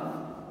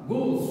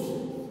 goes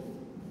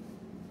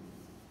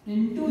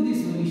into the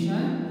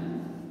solution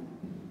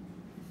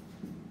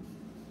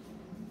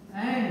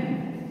and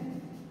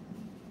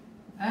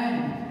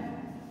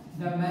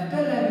the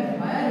metal having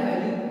higher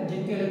value,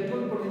 जिनके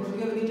electrode potential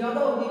की value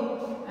ज्यादा होगी,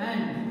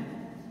 and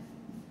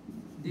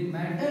the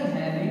metal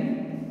having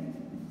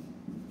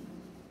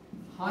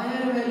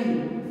higher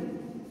value,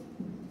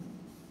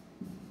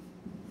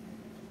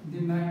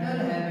 the metal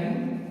having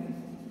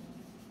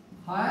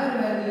higher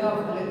value of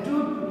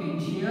electrode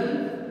potential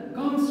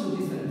comes to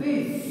the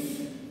surface,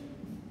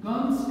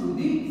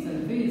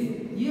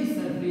 ये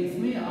surface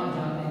में आ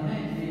जाते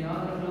हैं, ये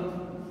याद रख लो।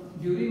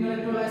 ड्यूरिंग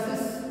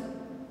इलेक्ट्रोलाइसिस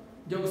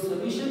जब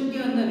सॉल्यूशन के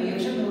अंदर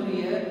रिएक्शन हो रही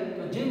है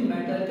तो जिन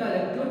मेटल का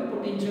इलेक्ट्रोड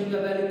पोटेंशियल का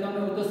वैल्यू कम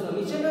है वो तो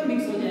सॉल्यूशन में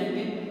मिक्स हो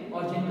जाएंगे,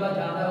 और जिनका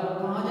ज्यादा है वो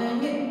कहाँ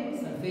जाएंगे,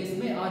 सरफेस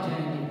में आ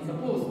जाएंगे।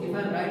 Suppose if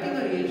I am writing a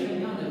reaction,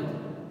 यहाँ देखो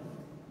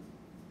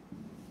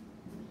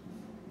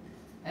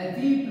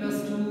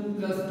Fe+2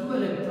 plus 2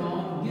 electron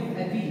give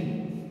Fe.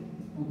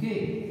 Okay,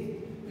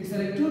 its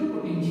electrode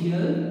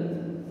potential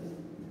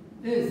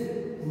is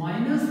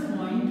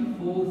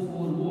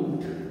 -0.44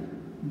 volt।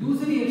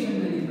 दूसरी रिएक्शन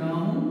में लिख रहा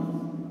हूं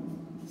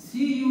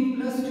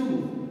Cu+2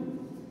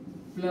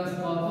 plus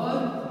copper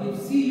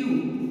gives Cu,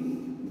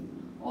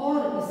 और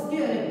इसके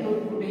इलेक्ट्रोड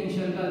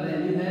पोटेंशियल का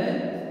वैल्यू है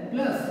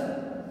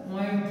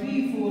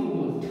 +0.34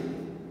 वोल्ट।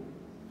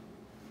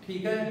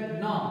 ठीक है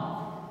ना।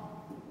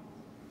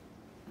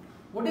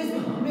 व्हाट इज,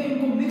 हमने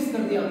इनको मिक्स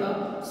कर दिया था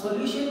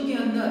सॉल्यूशन के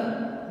अंदर।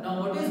 Now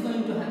what is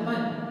going to happen,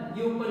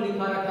 ये ऊपर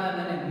लिखा रखा है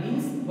मैंने,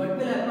 means what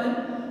will happen,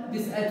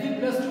 this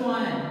Fe+2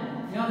 ion,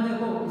 यहां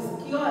देखो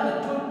इसका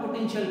इलेक्ट्रोड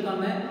पोटेंशियल कम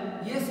है,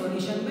 ये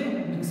सॉल्यूशन में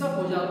मिक्सअप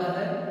हो जाता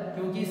है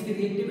क्योंकि इसकी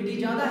रिएक्टिविटी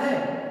ज्यादा है,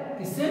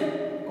 किससे,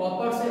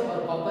 कॉपर से, और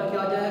कॉपर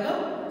क्या आ जाएगा,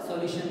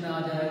 सॉल्यूशन में आ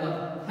जाएगा।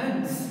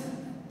 Hence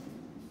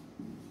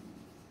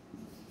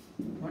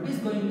what is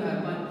going to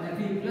happen,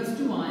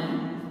 Fe+2 ion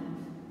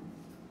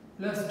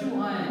 +2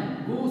 ion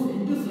goes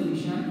into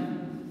solution,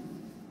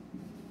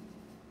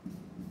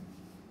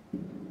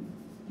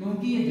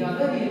 क्योंकि ये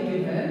ज्यादा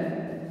रिएक्टिव है,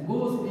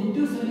 goes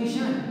into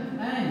solution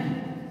and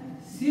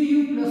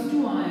Cu+2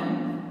 ion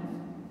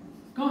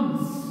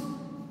comes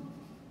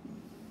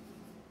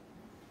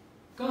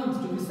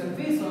to the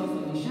surface of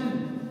solution,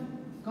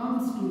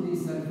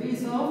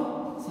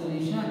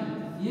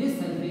 ये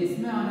सरफेस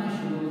में आना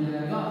शुरू हो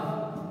जाएगा,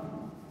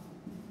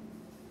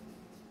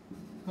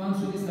 comes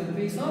to the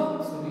surface of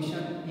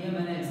solution। ये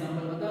मैंने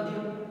एग्जांपल बता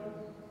दिया,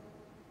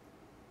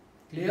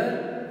 क्लियर।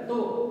 तो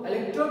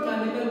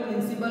electrochemical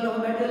principle of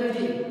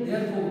metallurgy,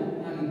 therefore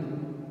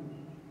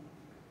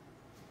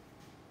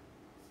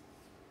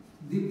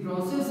the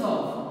process of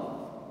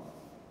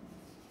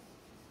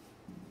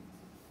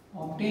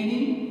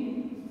obtaining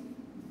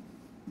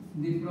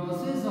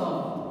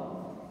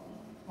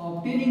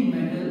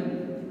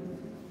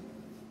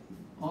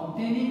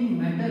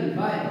metal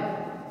by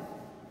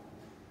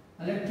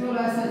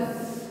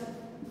electrolysis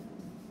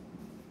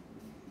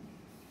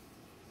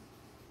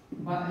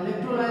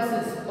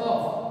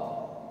of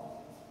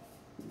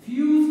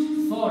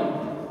fused salt,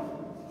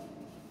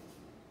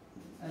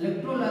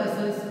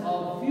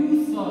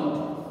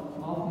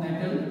 of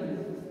metal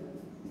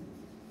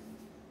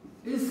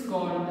is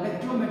called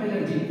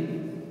electrometallurgy,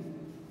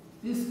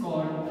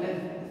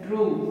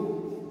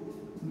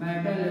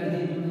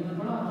 तुमने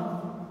पढ़ा ना,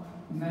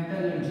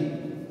 मेटलर्जी।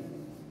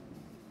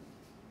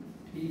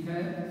 ठीक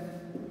है,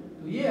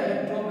 तो ये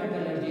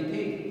इलेक्ट्रोमेटलर्जी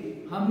थी।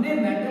 हमने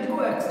मेटल को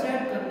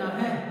एक्सट्रैक्ट करना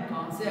है,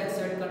 कहां से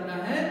एक्सट्रैक्ट करना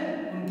है?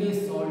 उनके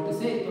सॉल्ट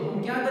से। तो हम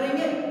क्या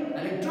करेंगे?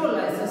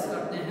 इलेक्ट्रोलाइसिस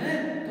करते हैं।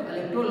 तो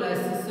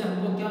इलेक्ट्रोलाइसिस से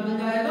हमको क्या मिल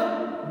जाएगा?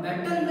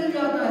 मेटल मिल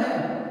जाता है।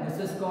 This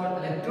is called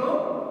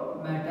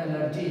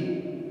electrometallurgy.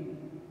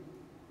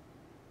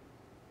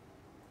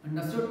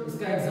 Understood?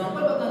 इसका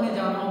एग्जांपल बताने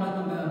जा रहा हूं मैं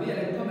तुम्हें अभी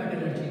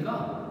इलेक्ट्रोमेटलर्जी का।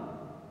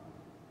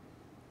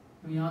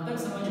 तो यहां तक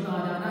समझ में आ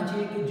जाना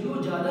चाहिए कि जो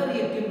ज्यादा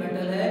रिएक्टिव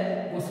मेटल है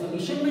वो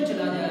सॉल्यूशन में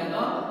चला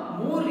जाएगा,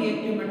 मोर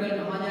रिएक्टिव मेटल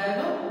कहां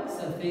जाएगा?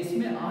 सरफेस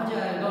में आ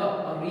जाएगा।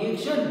 और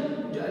रिएक्शन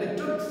जो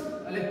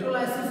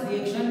इलेक्ट्रोलाइसिस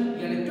रिएक्शन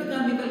या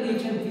इलेक्ट्रोकेमिकल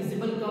रिएक्शन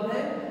फिजिबल कब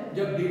है?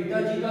 जब डेल्टा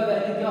जी का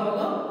वैल्यू क्या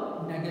होगा?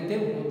 नेगेटिव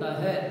होता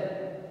है।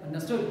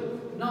 अंडरस्टूड?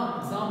 ना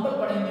एग्जांपल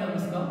पढ़ेंगे हम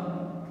इसका।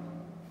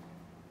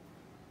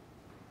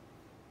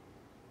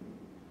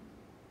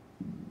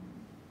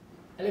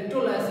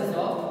 इलेक्ट्रोलाइसिस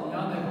ऑफ,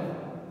 यहां देखो,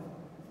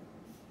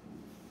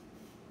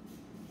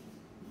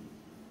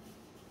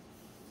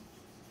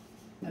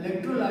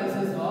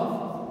 इलेक्ट्रोलाइसिस ऑफ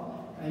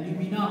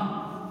एल्यूमिना,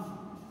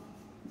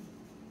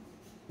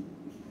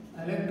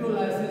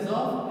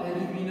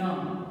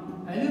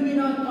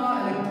 एल्यूमिना का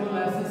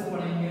इलेक्ट्रोलाइसिस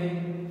पढ़ेंगे।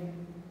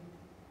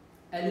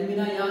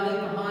 एल्यूमिना याद है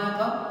कहां आया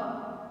था?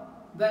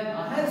 When I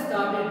have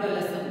started the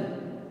lesson,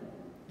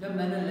 जब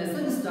मैंने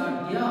लेसन स्टार्ट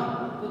किया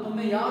तो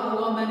तुम्हें याद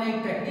होगा मैंने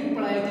एक टेक्निक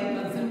पढ़ाई थी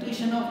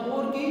कंसंट्रेशन ऑफ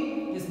ओर की,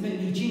 जिसमें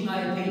लीचिंग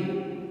आई थी।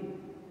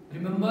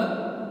 रिमेंबर?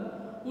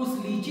 उस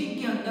लीचिंग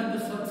के अंदर जो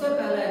सबसे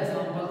पहला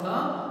एग्जांपल था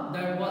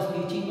that was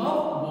leaching of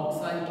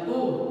bauxite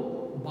ore,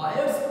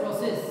 buyers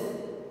process.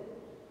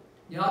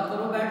 याद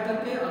करो बैठ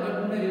करके, अगर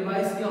तुमने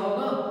रिवाइज किया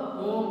होगा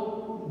तो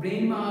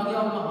ब्रेन में आ गया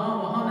होगा, हाँ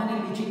वहां मैंने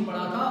लीचिंग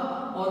पढ़ा था।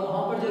 और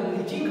वहां पर जब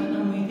लीचिंग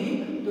खत्म हुई थी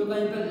तो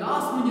कहीं पर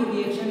लास्ट में जो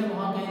रिएक्शन है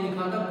वहां कहीं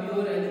लिखा था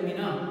प्योर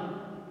एल्यूमिना,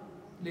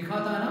 लिखा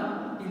था ना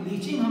कि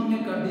लीचिंग हमने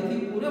कर दी थी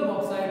पूरे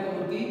बॉक्साइट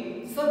ओर की,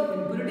 सब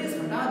इंप्योरिटीज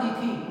हटा दी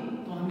थी।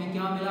 तो हमें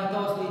क्या मिला था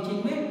उस लीचिंग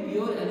में?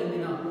 Pure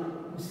alumina.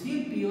 उसी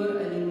प्योर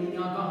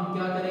एल्यूमिना का हम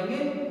क्या करेंगे?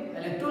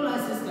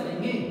 इलेक्ट्रोलाइसिस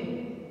करेंगे।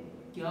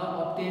 क्या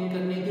ऑब्टेन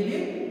करने के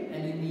लिए?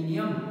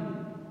 Aluminium.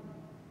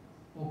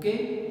 Okay,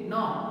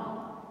 now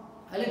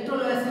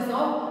electrolysis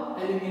of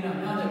alumina,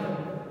 यहां देखो,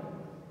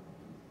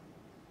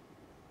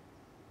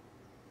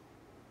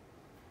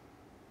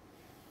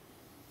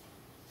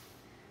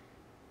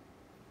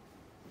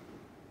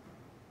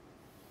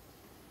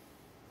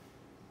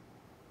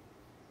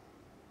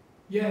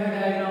 यह है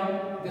diagram.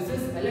 This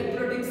is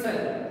electrolytic cell.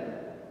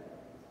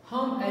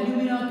 हम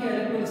एल्यूमिना के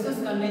इलेक्ट्रोलाइसिस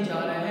करने जा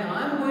रहे हैं। I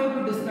am going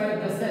to describe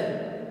the cell.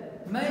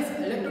 मैं इस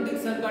इलेक्ट्रोलिटिक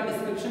सेल का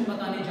डिस्क्रिप्शन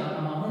बताने जा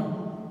रहा हूं।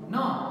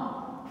 Now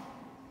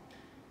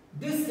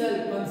this cell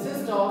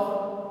consist of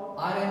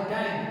iron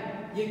tank.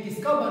 ये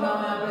किसका बना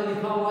हुआ है? यहां पर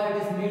लिखा हुआ है it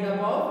is made up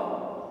of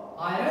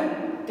iron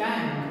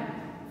tank.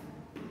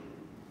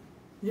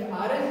 ये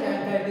आयरन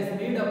टैंक है, it is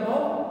made up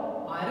of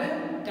iron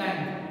tank.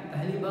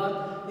 पहली बात,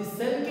 इस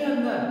सेल के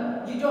अंदर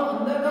ये जो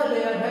अंदर का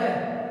लेयर है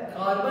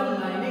carbon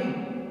lining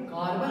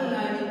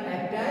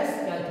act as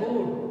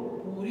cathode.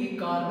 पूरी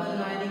carbon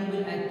lining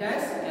will act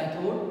as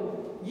cathode.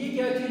 ये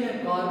क्या चीज है?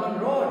 Carbon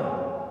rod.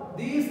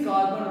 This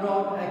carbon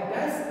rod act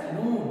as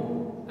anode.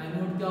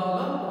 Anode क्या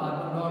होगा?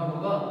 कार्बन रॉड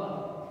होगा।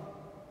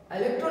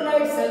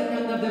 इलेक्ट्रोलाइट सेल के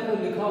अंदर देखो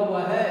लिखा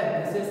हुआ है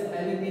this is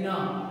alumina,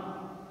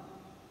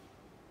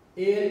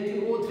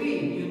 Al2O3,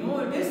 you know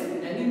it is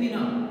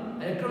alumina।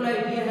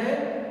 Electrolyte ये है,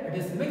 it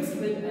is mixed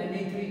with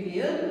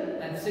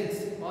Na3Al6।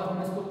 और हम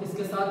इसको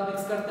किसके साथ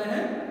मिक्स करते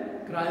हैं?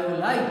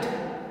 Cryolite.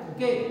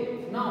 Okay,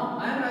 now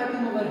I am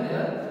writing over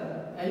here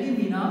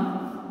alumina.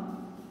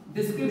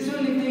 Description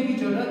लिखने की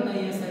जरूरत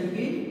नहीं है सेल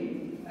की।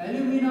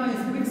 Alumina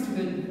is mixed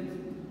with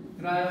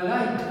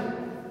cryolite,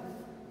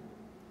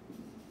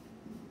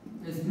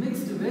 is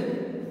mixed with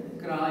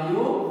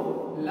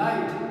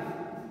cryolite.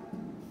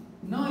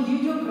 ना ये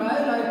जो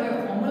क्रायोलाइट का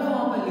फॉर्मूला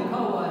वहां पर लिखा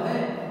हुआ है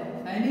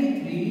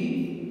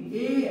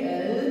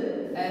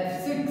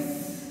Na3Al6,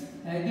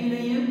 है कि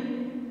नहीं है?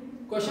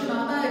 क्वेश्चन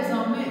आता है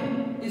एग्जाम में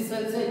इस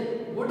सेल से,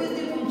 what is the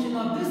function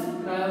of this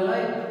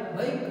cryolite?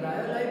 भाई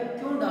क्रायोलाइट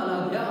क्यों डाला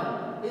गया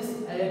इस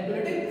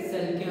इलेक्ट्रोलाइटिक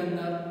सेल के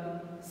अंदर?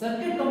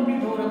 सर्किट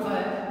कंप्लीट हो रखा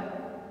है,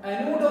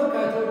 एनोड और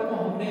कैथोड को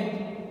हमने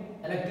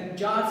इलेक्ट्रिक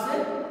चार्ज से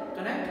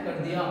कनेक्ट कर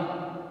दिया।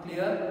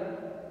 Clear?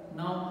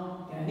 Now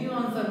can you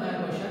answer my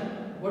question?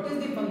 What is the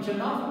function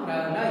of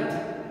cryolite?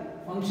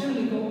 Function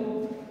लिखो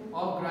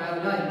ऑफ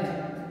क्रायोलाइट।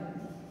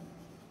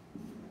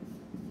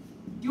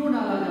 क्यों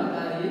डाला जाता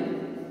है ये?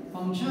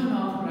 Function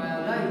of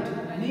cryolite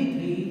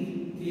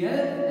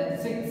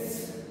Na3Cl6।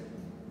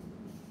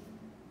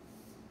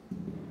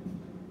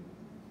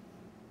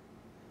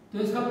 तो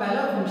इसका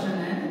पहला फंक्शन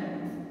है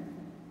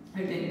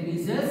it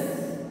increases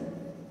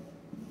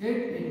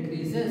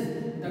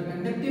the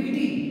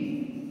conductivity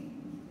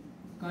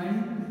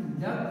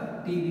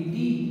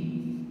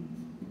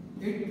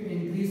it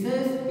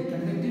increases the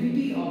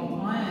conductivity of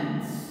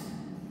ions,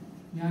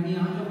 यानी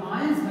यहाँ जो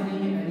आयंस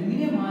बनेंगे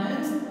एल्यूमिनियम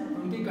आयंस,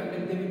 उनकी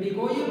कंडक्टिविटी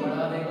को ये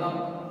बढ़ा देगा।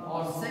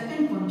 और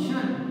सेकंड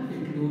फंक्शन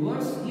it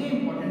lowers, ये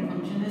इंपॉर्टेंट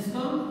फंक्शन है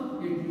इसका,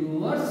 it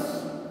lowers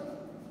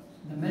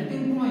the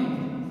melting point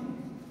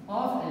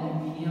of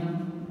aluminium।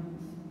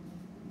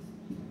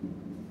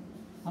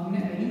 हमने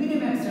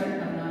एल्यूमिनियम एक्सट्रैक्ट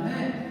करना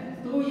है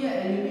तो ये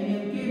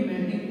एल्यूमिनियम के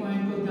मेल्टिंग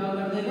पॉइंट को क्या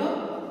कर देगा?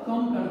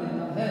 कम कर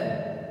देता है।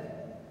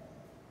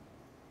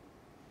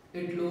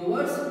 It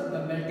lowers the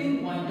melting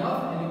point of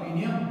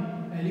aluminium.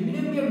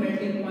 Aluminium के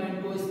मेल्टिंग पॉइंट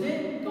को इसने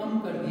कम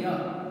कर दिया।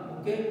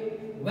 Okay,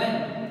 when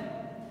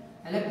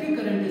electric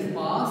current is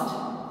passed,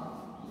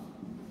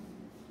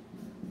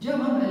 जब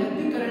हम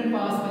इलेक्ट्रिक करंट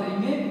पास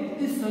करेंगे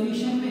इस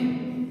सॉल्यूशन में,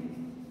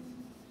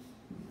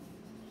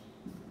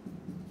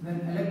 when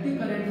electric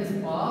current is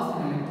passed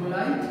in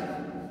electrolyte,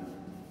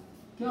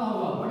 क्या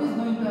होगा? what is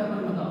going to happen?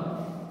 बताओ।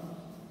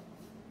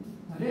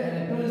 अरे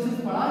इलेक्ट्रोलिसिस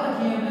पढ़ा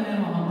रखी है मैंने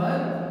वहां पर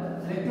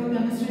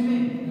इलेक्ट्रोकेमिस्ट्री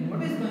में।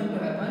 what is going to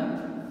happen?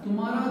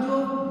 तुम्हारा जो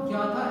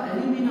क्या था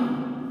alumina,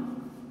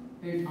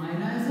 it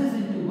ionizes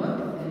into what?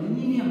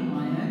 aluminium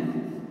ion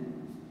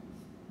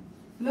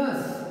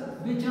plus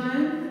which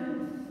ion?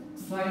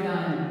 Oxide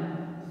ion,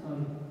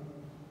 sorry,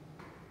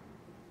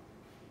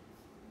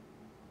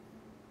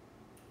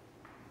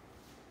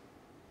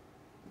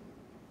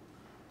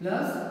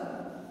 plus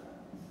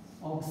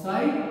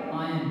oxide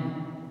ion.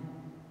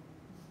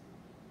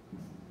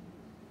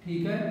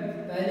 ठीक है,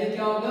 पहले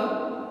क्या होगा?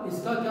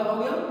 इसका क्या हो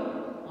गया?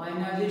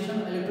 आयनाइजेशन।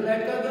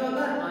 इलेक्ट्रोलाइट का क्या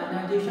होता है?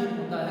 आयनाइजेशन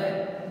होता है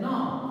ना।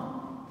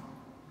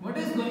 What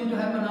is going to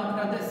happen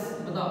after this?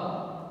 बताओ।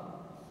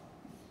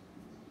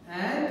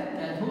 एट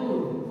कैथोड,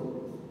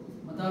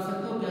 बता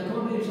सकते हो?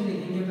 कैथोड रिएक्शन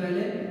लिखेंगे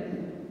पहले।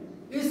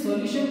 इस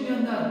सॉल्यूशन के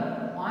अंदर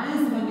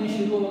आयंस बनने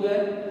शुरू हो गए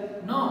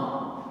ना।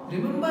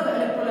 रिमेंबर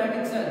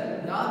इलेक्ट्रोलाइटिक सेल,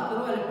 याद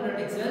करो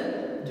इलेक्ट्रोलाइटिक सेल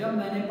जब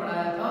मैंने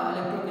पढ़ाया था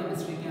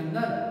इलेक्ट्रोकेमिस्ट्री के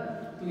अंदर।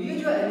 तो ये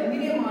जो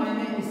एल्यूमिनियम आयन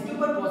है इसके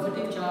ऊपर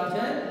पॉजिटिव चार्ज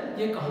है,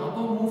 ये कहां को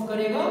मूव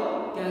करेगा?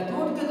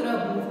 कैथोड की तरफ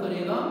मूव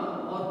करेगा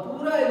और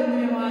पूरा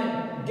aluminium ion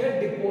get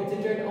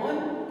deposited on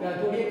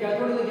cathode. ये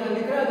कैथोड क्या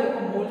लिख रहा है? देखो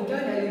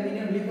मोल्टन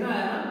एल्यूमिनियम लिख रहा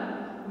है ना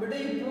बेटा,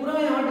 ये पूरा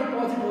यहां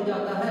डिपॉजिट हो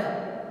जाता है।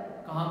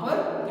 कहां पर?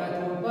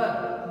 कैथोड पर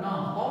ना।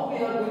 How we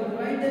are going to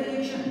right the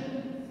reaction?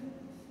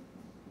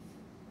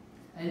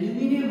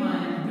 Aluminium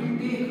ion will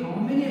take how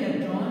many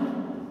electron?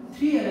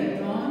 3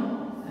 electron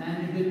and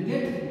it will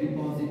get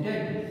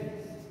deposited.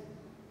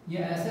 ये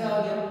ऐसे आ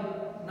गया।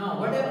 Now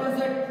what happens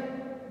at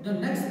the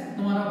next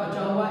तुम्हारा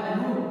बचा हुआ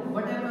anode?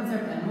 What happens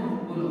at anode?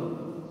 बोलो,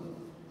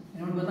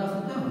 anode बता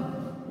सकते हो?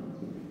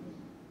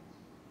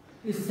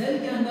 इस सेल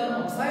के अंदर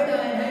ऑक्साइड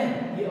आयन है,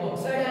 ये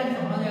ऑक्साइड आयन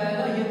कहाँ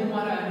जाएगा? ये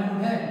तुम्हारा एनोड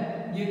है,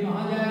 ये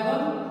कहाँ जाएगा?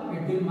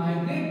 It will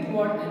migrate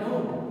toward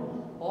anode.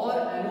 और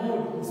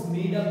anode is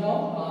made up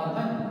of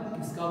carbon.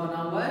 इसका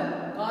बना हुआ है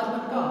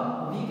कार्बन का।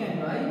 We can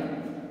write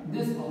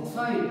this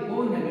oxide O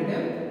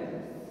negative,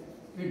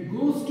 it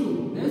goes to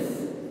this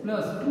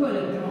plus 2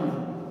 electron,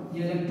 ये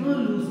इलेक्ट्रॉन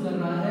लूज कर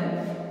रहा है।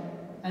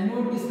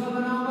 एनोड किसका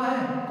बना हुआ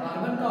है?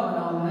 कार्बन का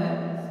बना हुआ है।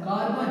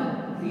 Carbon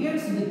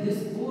reacts with this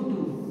O2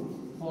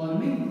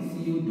 forming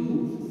CO2,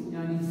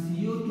 यानी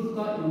CO2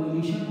 का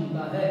इवोल्यूशन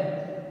होता है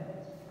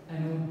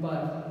एनोड पर।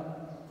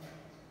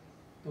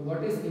 तो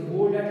what is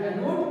इवोल्व्ड at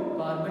anode?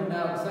 Carbon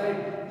dioxide.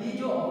 ये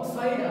जो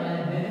ऑक्साइड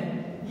आयन है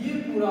ये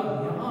पूरा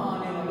यहां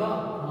आने लगा।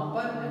 वहां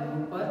पर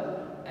एनोड पर।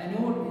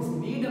 Anode is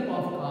made up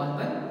of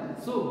carbon,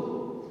 so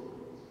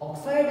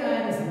oxide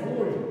ion is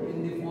इवोल्व्ड in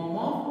the form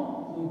of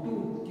O2।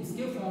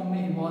 किसके फॉर्म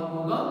में इवॉल्व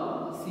होगा?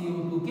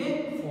 CO2 के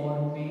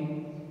फॉर्म में।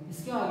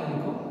 इसके आगे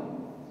लिखो,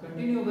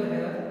 continue over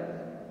here.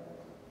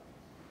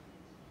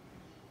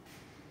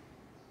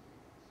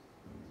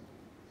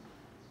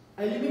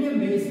 Aluminium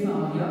base में आ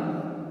गया।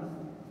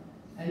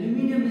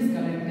 Aluminium is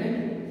collected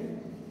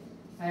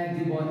at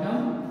the bottom,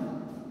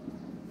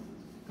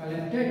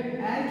 collected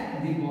at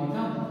the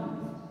bottom,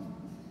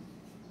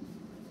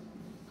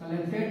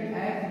 collected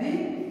at the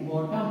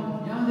bottom।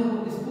 यहाँ देखो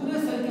इस पूरे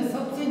सेल के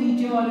सबसे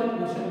नीचे वाले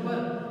पोर्शन पर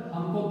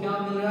हमको क्या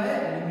मिल रहा है?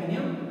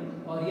 एल्यूमिनियम।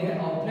 और यह है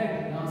आउटलेट,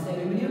 यहाँ से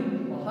एल्यूमिनियम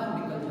बाहर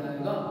निकल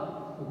जाएगा।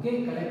 Okay,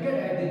 collected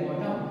at the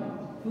bottom,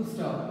 full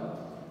stop।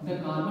 The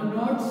carbon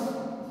rods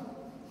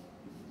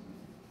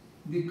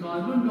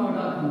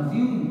are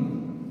consumed,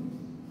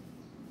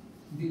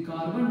 the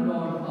carbon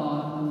rod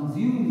are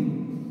consumed,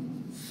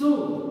 so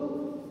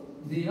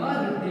they are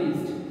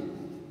replaced,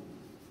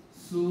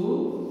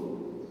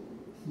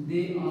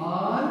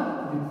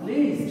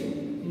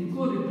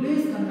 इनको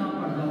रिप्लेस करना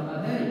पड़ जाता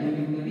है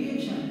during the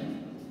reaction.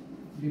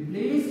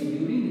 replaced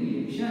during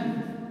reaction.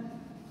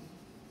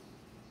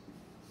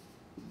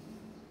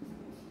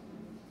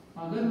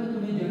 अगर मैं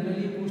तुम्हें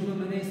जनरली पूछ लूं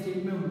मैंने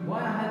statement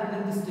why I have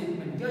written this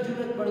statement, क्या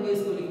जरूरत पड़ गई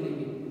इसको लिखने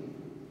की?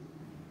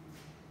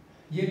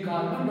 ये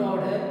कार्बन डॉट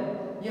है,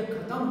 ये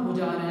खत्म हो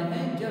जा रहे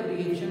हैं जब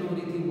रिएक्शन हो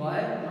रही थी।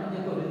 वाई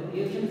देखो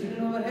रिएक्शन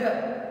रिटन ओवर हियर,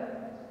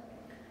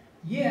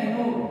 ये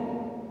एनोड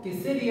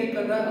किससे रिएक्ट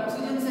कर रहा है?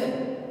 ऑक्सीजन से,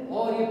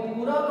 और ये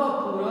पूरा का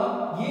पूरा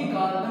ये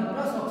कार्बन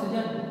प्लस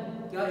ऑक्सीजन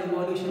क्या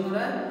इवोल्यूशन हो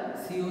रहा है?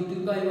 CO2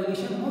 का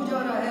इवोल्यूशन हो जा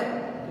रहा है।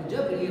 तो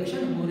जब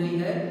रिएक्शन हो रही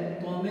है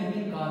तो हमें इन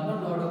कार्बन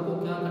डॉट को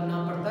क्या करना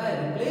पड़ता है?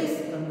 रिप्लेस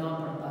करना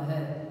पड़ता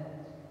है।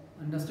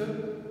 अंडरस्टूड?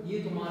 ये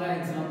तुम्हारा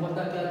एग्जांपल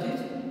था, क्या चीज?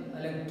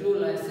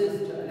 Electrolysis,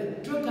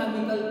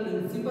 electrochemical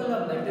principle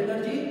of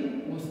metallurgy,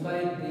 उसका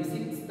एक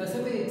बेसिक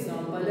स्पेसिफिक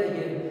एग्जांपल है।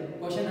 ये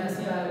क्वेश्चन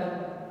ऐसे आएगा,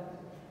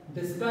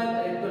 डिस्क्राइब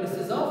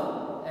इलेक्ट्रोलाइसिस ऑफ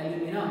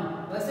एल्यूमिना।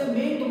 वैसे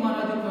मेन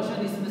तुम्हारा जो क्वेश्चन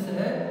इसमें से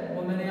है वो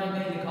मैंने यहाँ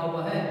कहीं लिखा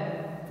हुआ है,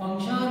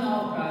 function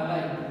of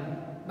cryolite.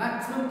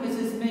 Maximum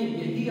cases में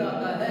यही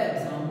आता है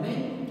एग्जाम में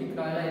कि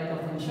क्रायोलाइट का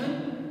फंक्शन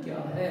क्या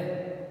है।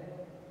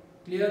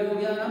 क्लियर हो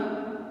गया ना?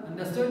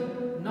 Understood?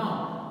 Now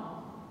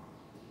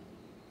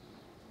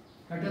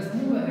let us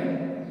move ahead.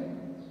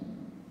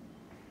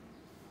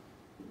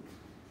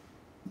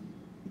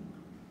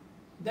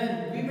 Then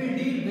we will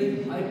deal with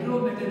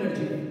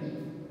hydrometallurgy.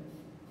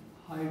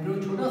 Hydro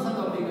छोटा सा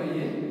टॉपिक है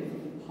ये,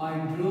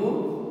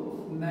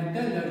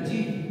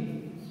 hydrometallurgy.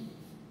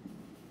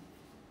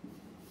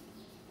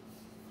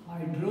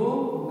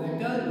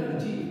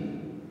 Hydrometallurgy,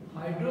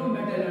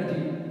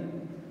 hydrometallurgy.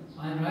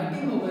 I am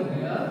writing over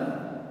here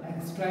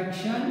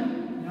extraction,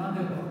 यहां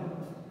देखो,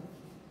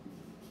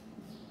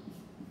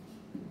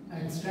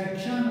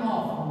 extraction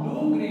of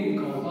low grade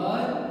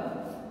copper,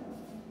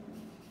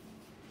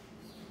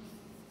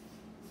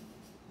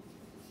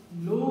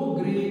 low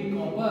grade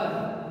copper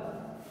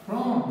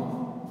from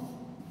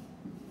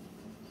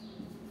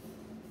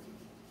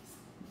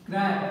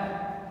scrap,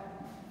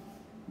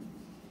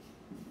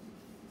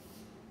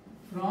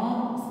 from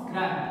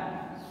scrap।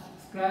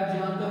 scrap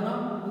जानते हो ना,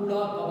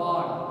 कूड़ा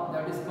कबाड़,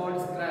 that is called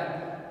scrap।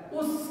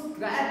 उस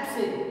scrap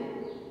से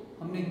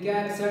हमने क्या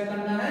एक्सट्रैक्ट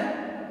करना है?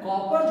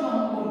 कॉपर जो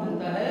हमको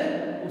मिलता है,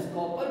 उस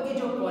कॉपर की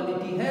जो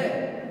क्वालिटी है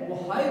वो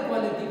हाई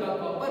क्वालिटी का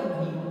कॉपर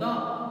नहीं होता,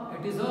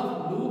 it is of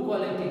low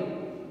quality.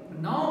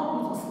 Now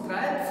उस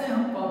स्क्रैप से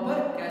हम कॉपर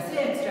कैसे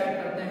एक्सट्रैक्ट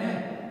करते हैं?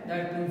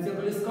 That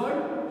principal is called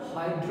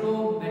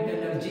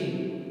hydrometallurgy.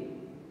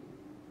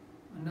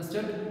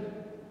 Understood?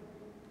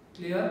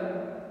 Clear?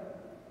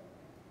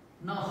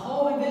 Now how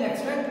we will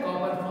extract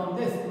copper from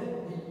this?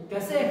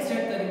 कैसे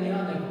एक्सट्रैक्ट करेंगे?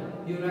 यहां देखो,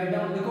 यू राइट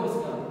डाउन, देखो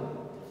उसका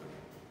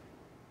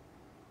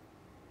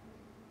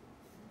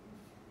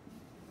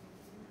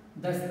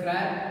the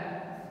scrap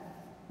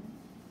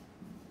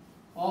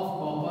of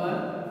copper,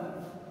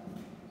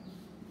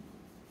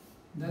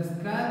 the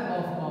scrap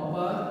of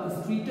copper is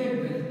treated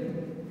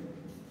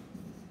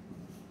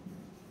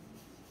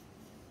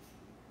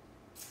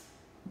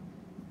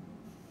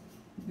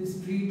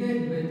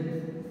with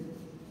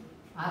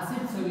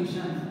acid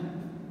solution,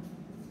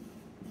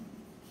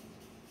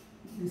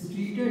 is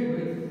treated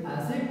with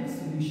acid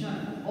solution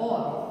or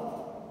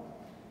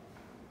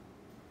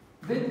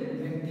with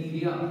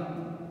bacteria,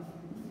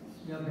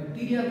 या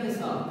bacteria के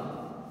साथ।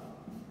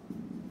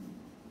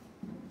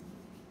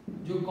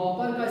 जो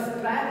कॉपर का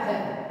स्क्रैप है,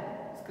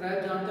 स्क्रैप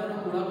जानते हो ना,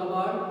 कूड़ा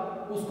कबाड़,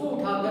 उसको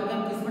उठा करके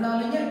हम किस में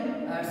डालेंगे?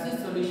 एसिड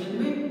सॉल्यूशन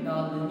में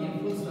डाल देंगे।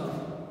 Full stop.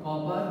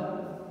 Copper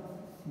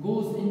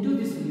goes into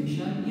this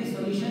solution, ये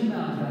सॉल्यूशन में आ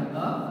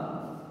जाएगा,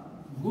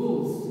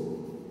 गोज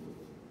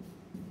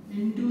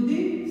इनटू द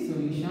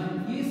सॉल्यूशन,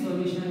 ये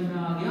सॉल्यूशन में आ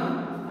गया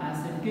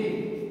एसिड के,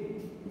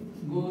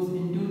 गोज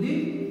इनटू द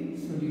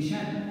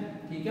सॉल्यूशन।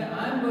 ठीक है,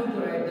 I am going to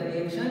right the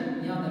reaction.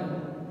 याद रखो,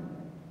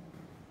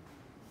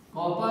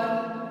 कॉपर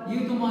ये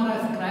तुम्हारा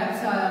स्क्रैप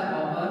से आया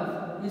कॉपर,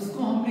 इसको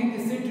हमने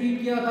किससे ट्रीट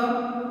किया था?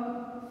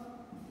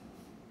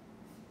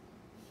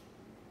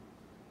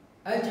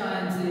 H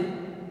आयन से।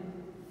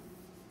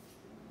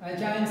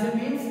 H आयन से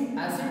मींस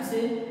एसिड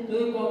से, तो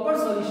ये कॉपर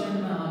सॉल्यूशन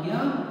में आ गया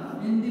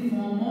in the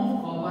form of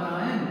copper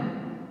ion,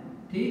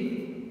 ठीक,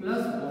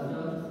 प्लस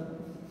वाटर।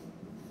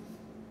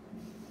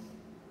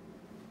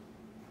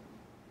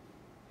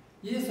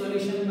 ये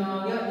सॉल्यूशन में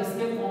आ गया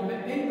इसके फॉर्म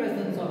में इन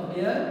प्रेजेंस ऑफ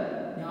एयर।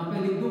 यहां पे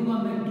लिख दूंगा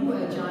मैं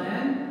 2H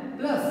ion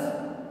plus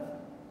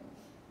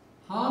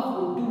half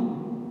O2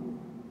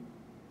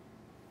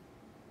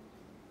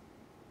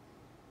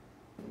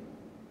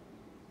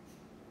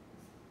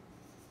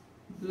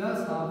 plus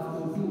half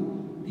O2।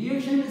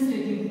 Reaction is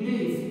taking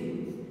place.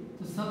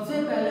 तो सबसे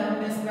पहले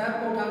हमने स्क्रैप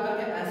को उठा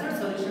करके एसिड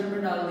सॉल्यूशन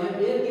में डाल दिया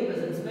एयर की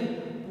प्रेजेंस में,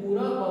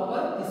 पूरा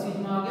कॉपर किस चीज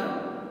में आ गया?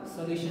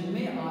 सॉल्यूशन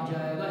में आ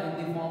जाएगा in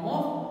the form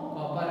of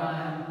copper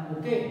ion.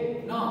 Okay,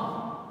 now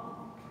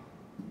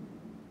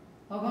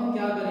अब हम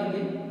क्या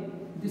करेंगे?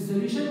 The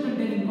solution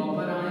containing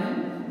copper ion,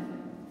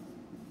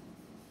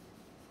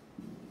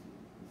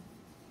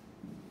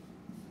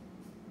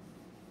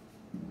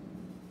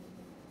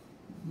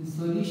 the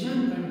solution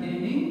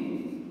containing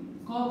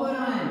copper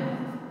ion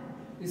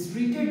is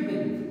treated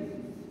with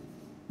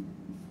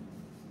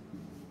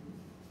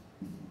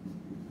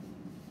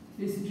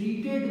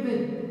treated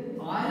with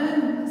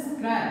iron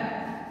scrap,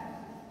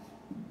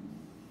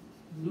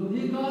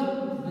 लोहे का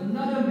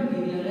गंदा जो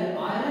मटेरियल है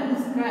आयरन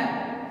स्क्रैप,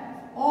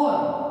 और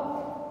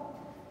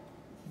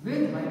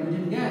विद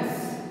हाइड्रोजन गैस,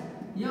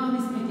 या हम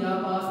इसमें क्या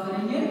पास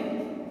करेंगे,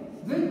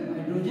 विद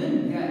हाइड्रोजन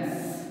गैस,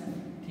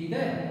 ठीक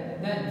है।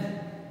 देन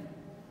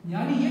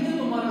यानी ये जो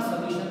तुम्हारा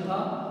सॉल्यूशन था,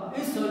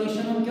 इस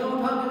सॉल्यूशन में क्या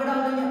उठा के डाल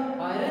देंगे,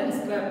 आयरन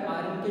स्क्रैप,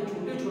 आयरन के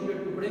छोटे छोटे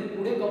टुकड़े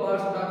कूड़े कबाड़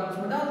से उठाकर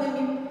उसमें डाल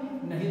देंगे,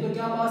 नहीं तो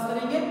क्या पास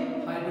करेंगे,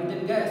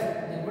 hydrogen gas.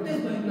 Then what is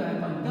going to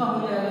happen, क्या हो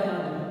जाएगा, यहां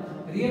देखो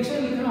रिएक्शन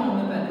लिख रहा हूं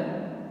मैं पहले,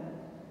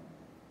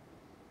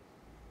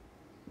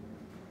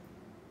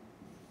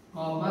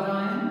 कॉपर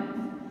आयन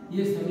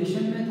ये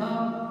सॉल्यूशन में था,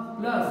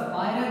 प्लस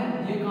आयरन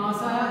ये कहां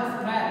से आया,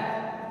 स्क्रैप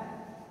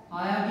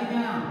आया कि नहीं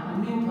आया,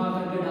 हमने उठा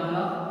करके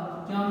डाला,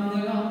 क्या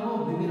मिलेगा हमको,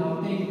 we will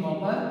obtain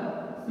copper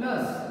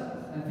plus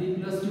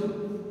Fe+2,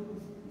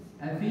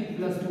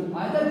 Fe+2।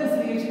 Either this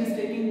reaction is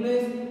taking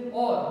place,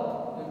 और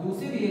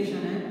दूसरी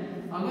रिएक्शन है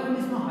अगर हम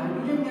इसमें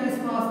हाइड्रोजन गैस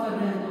पास कर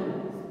रहे हैं तो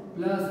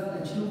plus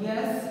H2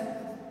 gas,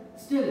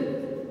 still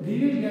we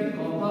will get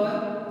copper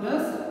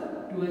plus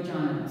 2H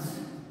ions,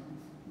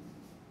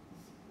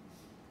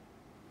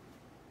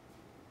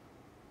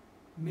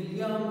 मिल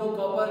गया हमको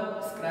कॉपर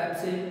स्क्रैप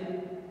से,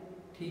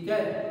 ठीक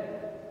है।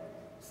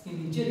 इसके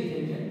नीचे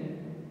लिखेंगे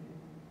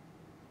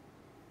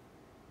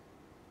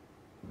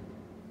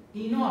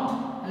E0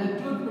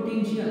 इलेक्ट्रोड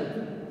पोटेंशियल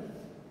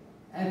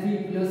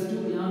Fe+2,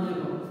 यहां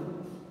देखो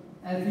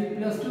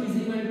Fe+2 is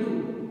equal to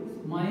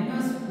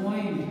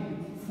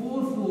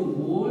 -0.44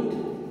 volt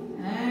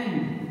and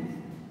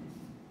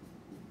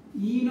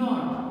E0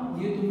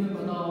 ये तुम्हें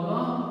पता होगा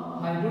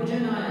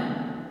hydrogen ion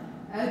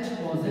H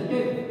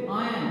positive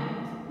ion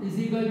is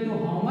equal to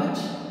how much,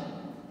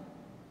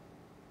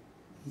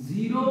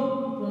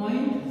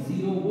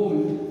 0.0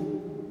 volt,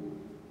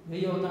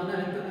 यही होता है ना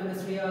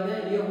इलेक्ट्रोकेमिस्ट्री, याद है,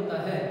 ये होता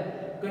है।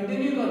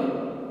 कंटिन्यू करो,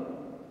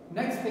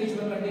 नेक्स्ट पेज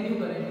पर कंटिन्यू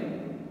करेंगे।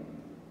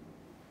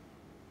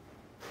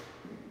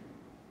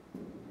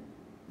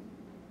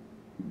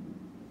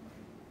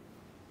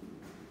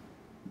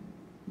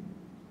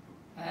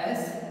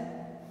 as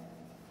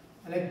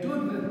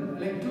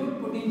electrode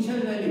potential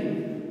value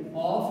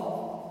of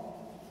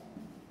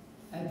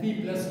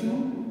Fe+2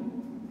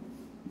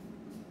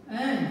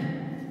 and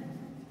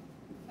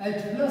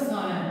H plus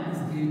ion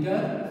is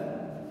greater,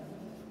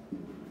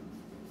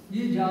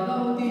 ये ज्यादा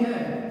होती है,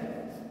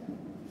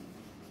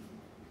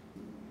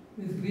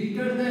 is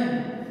greater than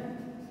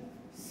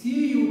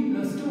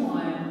Cu+2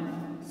 ion,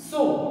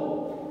 so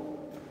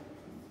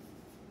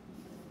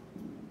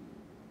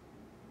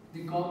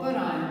the copper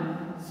ion,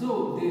 so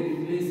they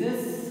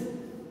replaces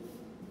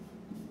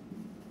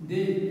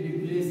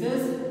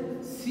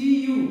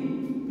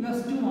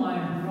Cu+2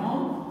 ion from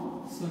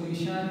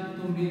solution,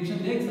 तुम reaction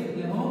देख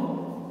सकते हो,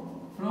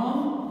 from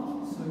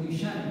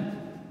solution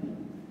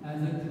as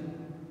a,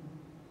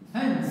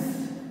 hence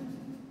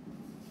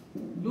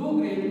low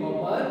grade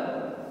copper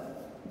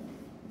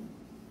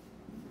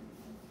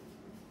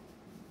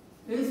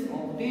is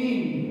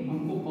obtained,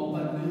 हमको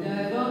copper मिल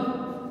जाएगा,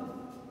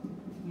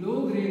 low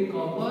grade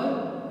copper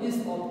is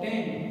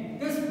obtained.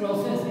 इस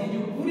process, ये जो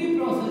पूरी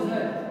प्रोसेस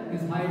है,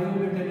 is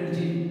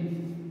hydrometallurgy,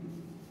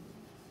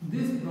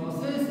 this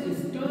process is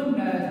termed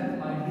as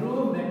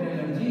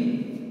hydrometallurgy,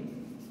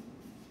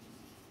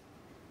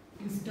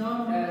 is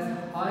termed as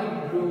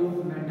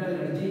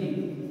hydrometallurgy,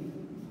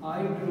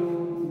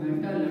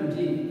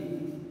 hydrometallurgy,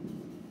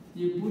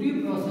 ये पूरी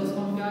process को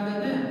हम क्या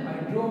कहते हैं,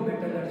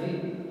 हाइड्रोमेटलर्जी।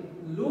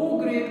 लो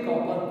ग्रेड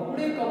कॉपर,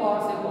 कूड़े कबाड़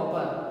से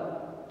कॉपर,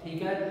 ठीक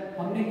है,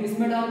 हमने किस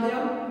में डाल दिया,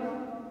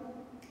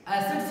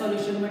 एसिड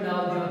सॉल्यूशन में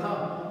डाल दिया था,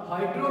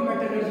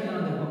 हाइड्रोमेटलर्जी,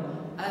 यहां देखो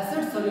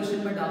एसिड सॉल्यूशन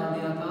में डाल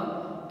दिया था,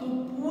 तो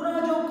पूरा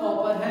जो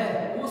कॉपर है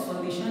वो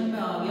सॉल्यूशन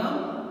में आ गया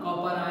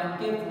कॉपर आयन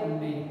के फॉर्म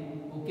में।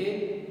 ओके,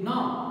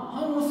 नाउ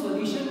हम उस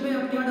सॉल्यूशन में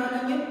अब क्या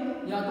डालेंगे,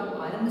 या तो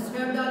आयरन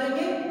स्क्रैप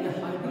डालेंगे या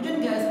हाइड्रोजन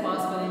गैस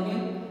पास करेंगे।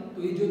 तो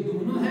ये जो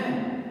दोनों है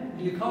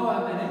लिखा हुआ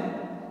है मैंने,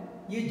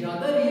 ये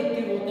ज्यादा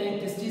रिएक्टिव होते हैं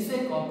किस चीज से,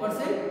 कॉपर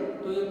से,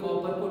 तो ये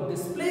कॉपर को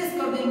डिस्प्लेस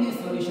कर देंगे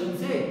सॉल्यूशन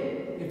से।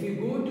 If you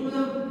go to the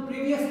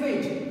previous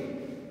page,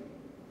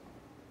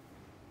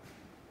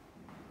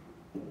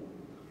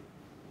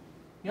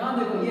 यहां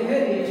देखो ये है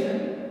रिएक्शन,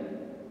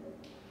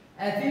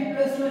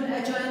 Fe+2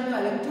 H आयन का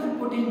इलेक्ट्रोड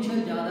पोटेंशियल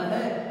ज्यादा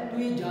है, तो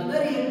ये ज्यादा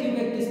रिएक्टिव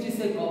है किस चीज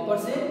से, कॉपर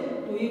से,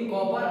 तो ये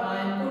कॉपर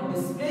आयन को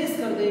डिस्प्लेस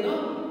कर देगा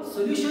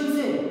सॉल्यूशन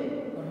से,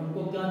 और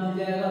हमको क्या मिल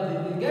जाएगा, we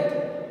will get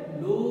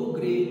low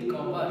grade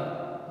copper,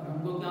 और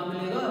हमको क्या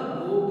मिलेगा,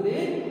 low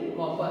grade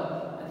copper.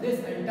 This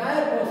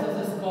entire process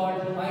is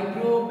called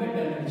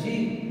hydrometallurgy.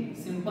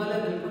 Simple है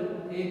बिल्कुल,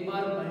 एक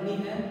बार पढ़नी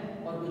है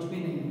और कुछ भी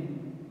नहीं है,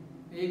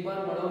 एक बार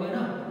पढ़ोगे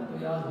ना तो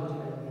याद हो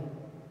जाएगी।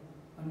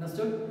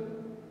 Understood,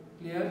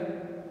 clear?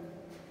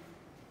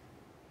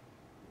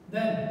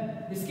 देन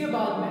इसके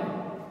बाद में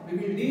we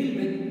will deal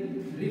with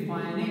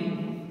refining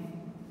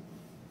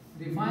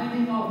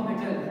of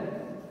metal,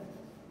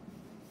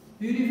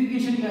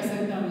 purification कह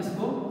सकते हैं हम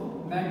इसको।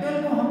 मेटल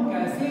को हम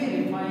कैसे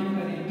रिफाइन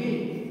करेंगे,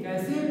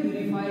 कैसे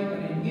प्यूरिफाई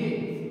करेंगे,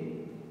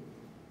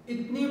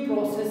 इतनी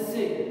प्रोसेस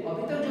से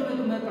अभी तक जो मैं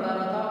तुम्हें पढ़ा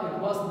रहा था इट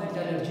वाज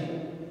मेटलर्जी।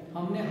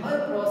 हमने हर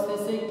प्रोसेस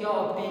से क्या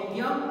ऑब्टेन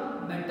किया,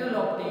 मेटल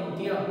ऑब्टेन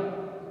किया।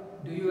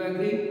 Do you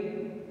agree?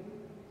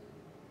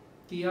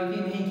 किया कि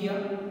नहीं किया?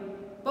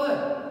 पर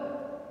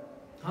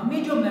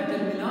हमें जो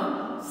मेटल मिला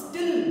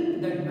still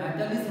that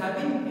metal is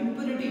having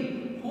impurity.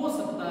 हो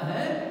सकता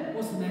है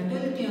उस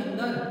मेटल के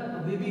अंदर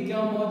अभी भी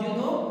क्या मौजूद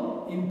हो,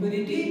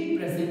 इम्प्योरिटी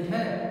प्रेजेंट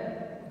है।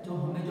 तो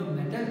हमें जो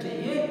मेटल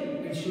चाहिए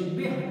इट शुड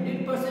बी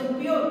 100%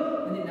 प्योर,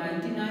 यानी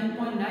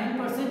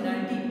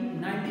 99.9%,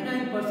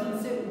 99%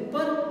 से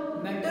ऊपर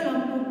मेटल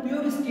हमको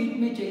प्योर स्टेट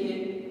में चाहिए।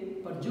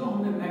 पर जो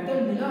हमें मेटल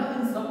मिला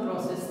इन सब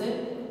प्रोसेस से,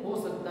 हो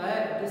सकता है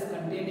it is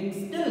containing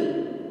still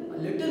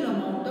a little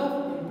amount of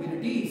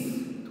impurities,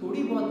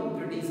 थोड़ी बहुत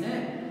इम्प्योरिटीज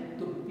हैं।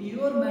 तो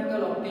प्योर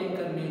मेटल ऑब्टेन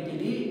करने के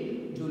लिए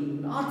जो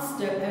लास्ट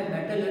स्टेप है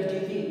मेटलर्जी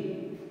की,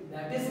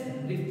 दैट इज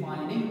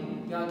रिफाइनिंग।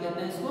 क्या कहते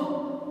हैं इसको?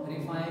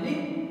 रिफाइनिंग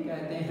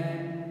कहते हैं।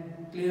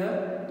 क्लियर?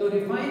 तो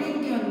रिफाइनिंग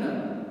के अंदर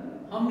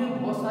हमने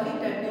बहुत सारी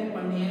टेक्निक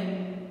पढ़नी है।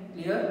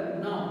 Clear?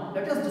 Now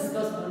let us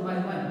discuss one by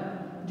one.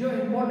 जो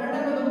इंपॉर्टेंट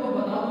है मैं तुमको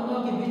बता दूंगा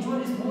कि which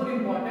one is more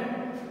important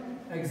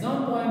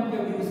exam point के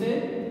व्यू से,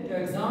 कि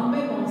एग्जाम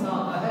में कौन सा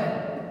आता है।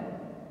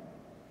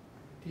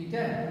 ठीक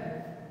है?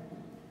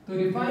 तो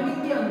रिफाइनिंग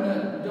के अंदर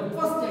जो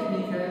फर्स्ट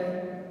टेक्निक है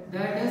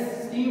दैट इज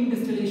स्टीम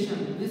डिस्टिलेशन।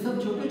 ये सब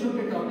छोटे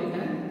छोटे टॉपिक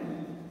हैं।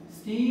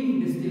 Steam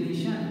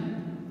distillation,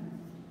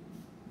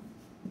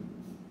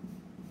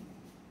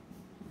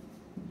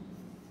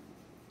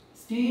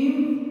 steam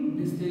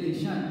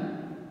distillation.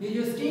 ये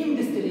जो स्टीम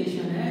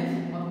डिस्टिलेशन है,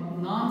 अब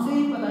नाम से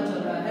ही पता चल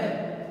रहा है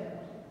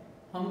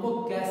हमको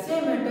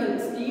कैसे मेटल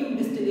स्टीम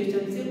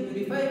डिस्टिलेशन से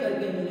प्यूरिफाई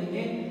करके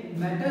मिलेंगे।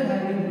 Metal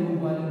having low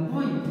boiling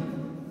point,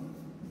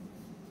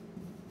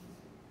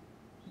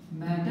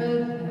 metal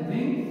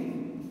having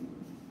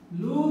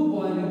low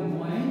boiling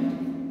point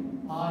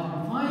are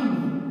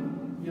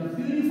refined या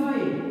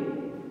प्यूरिफाइड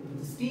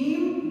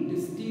स्टीम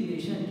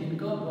डिस्टिलेशन।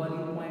 जिनका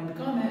बॉइलिंग पॉइंट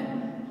कम है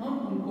हम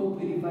उनको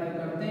प्यूरिफाई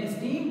करते हैं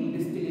स्टीम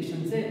डिस्टिलेशन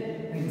से।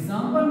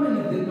 एग्जांपल में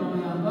लिख देता हूं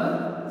यहां पर,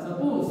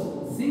 suppose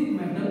zinc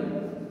metal,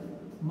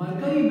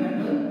 mercury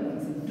metal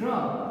etcetera.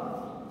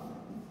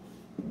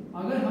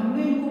 अगर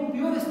हमने इनको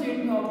प्योर स्टेट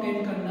में ऑब्टेन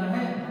करना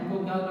है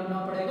हमको क्या करना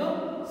पड़ेगा?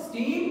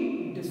 Steam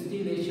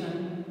distillation.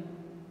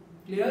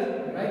 Clear?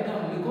 Write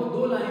down, लिखो,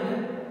 दो लाइन है।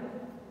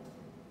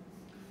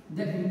 द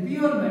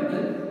इम्प्योर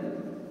मेटल,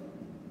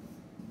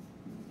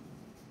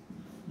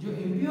 जो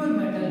इम्प्योर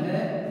मेटल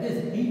है is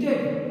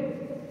heated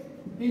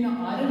in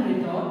iron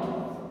retort,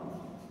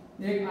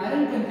 एक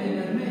आयरन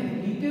कंटेनर में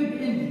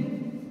heated in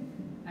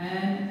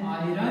an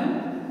iron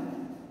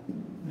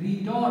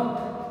retort.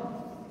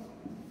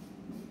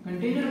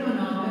 Container का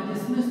नाम है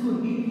जिसमें इसको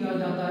हीट किया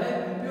जाता है।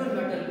 इम्प्योर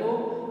मेटल को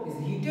is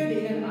heated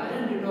in an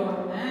iron retort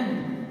and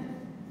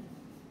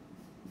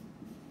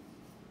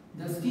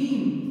the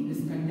steam is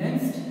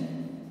condensed.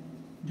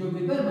 जो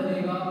वेपर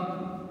बनेगा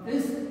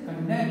इज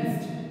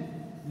कंडेंस्ड।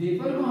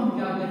 वेपर को हम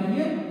क्या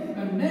करेंगे?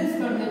 कंडेंस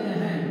कर देते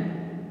हैं।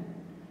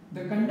 The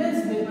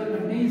condensed vapour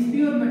contains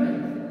pure metal.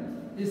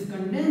 इस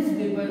कंडेंस्ड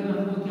वेपर में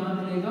हमको क्या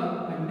मिलेगा?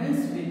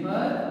 Condensed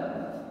vapour,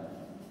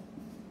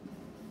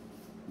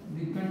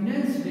 the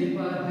condensed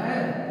vapour है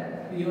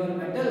प्योर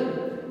मेटल,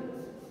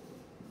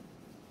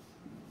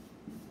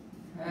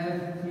 है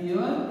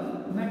प्योर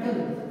मेटल।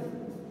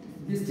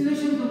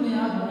 डिस्टिलेशन तुम्हें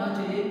याद होना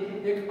चाहिए।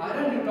 एक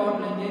आयरन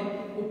रिटॉर्ट लेंगे,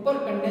 ऊपर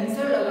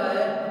कंडेंसर लगा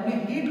है, हमने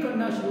हीट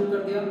करना शुरू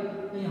कर दिया।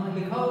 तो यहाँ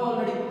लिखा हुआ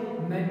ऑलरेडी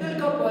मेटल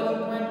का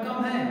बॉइलिंग पॉइंट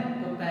कम है,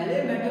 तो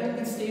पहले मेटल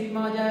किस स्टेट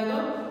में आ जाएगा?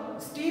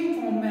 स्टीम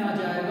फॉर्म में आ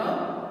जाएगा।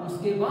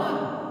 उसके बाद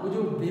वो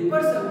जो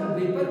वेपर्स है उन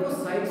वेपर को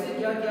साइड से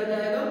क्या किया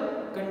जाएगा?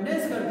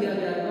 कंडेंस कर दिया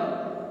जाएगा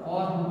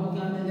और हमको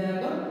क्या मिल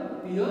जाएगा?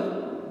 Pure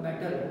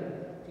metal.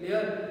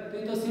 क्लियर? तो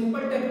ये तो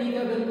सिंपल टेक्निक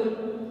है बिल्कुल,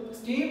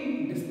 steam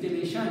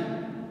distillation.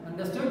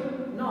 Understood?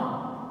 Now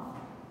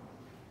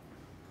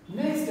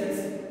next is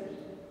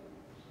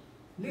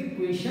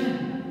liquation.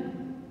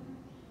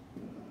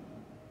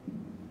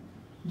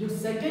 जो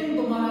सेकंड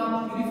तुम्हारा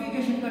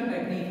प्यूरिफिकेशन का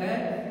टेक्निक है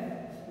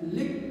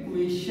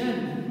लिक्वेशन।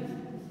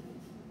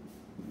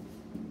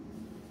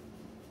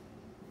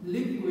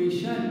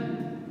 लिक्वेशन,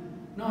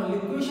 नाउ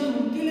लिक्वेशन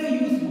उनके लिए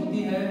यूज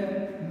होती है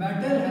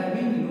metal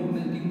having low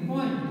melting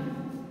point,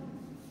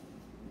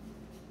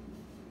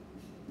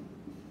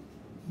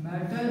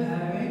 metal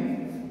having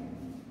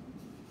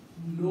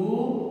low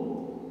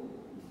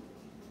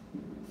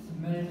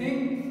melting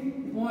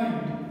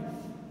point.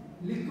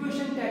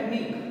 Liquation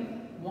technique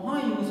वहां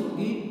यूज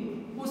होगी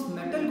उस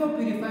मेटल को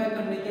प्यूरिफाई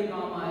करने के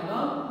काम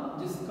आएगा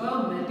जिसका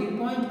मेल्टिंग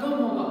पॉइंट कम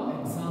होगा।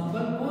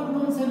 एग्जांपल कौन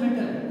कौन से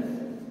metal?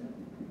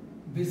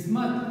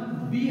 Bismuth,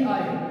 Bi,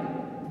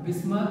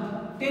 bismuth,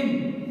 tin,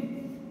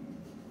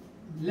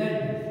 lead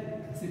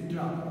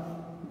etcetera.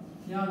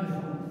 याद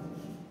रखो,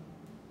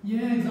 ये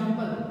है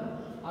एग्जांपल।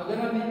 अगर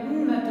हमें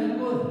इन मेटल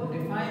को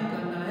रिफाइन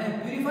करना है,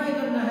 प्यूरिफाई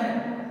करना है,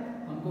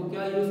 हमको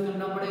क्या यूज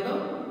करना पड़ेगा?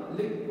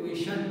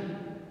 लिक्वेशन।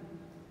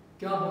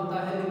 क्या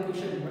होता है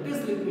लिक्वेशन? What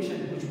is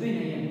liquation? कुछ भी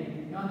नहीं है,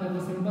 यहां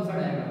देखो सिंपल सा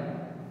रहेगा।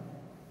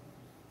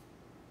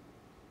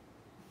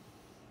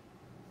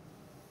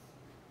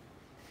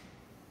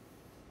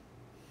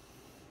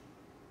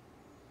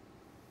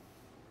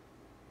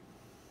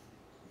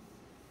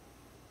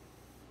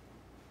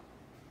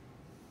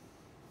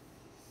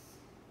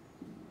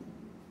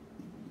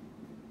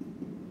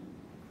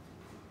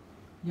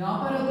 यहाँ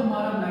पर है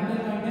तुम्हारा मेटल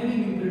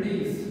कंटेनिंग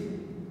इम्प्योरिटीज,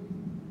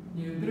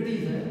 ये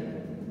इम्प्योरिटीज है,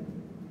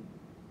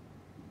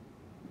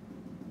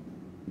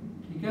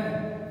 ठीक है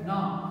ना।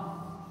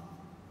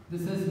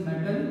 This is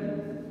metal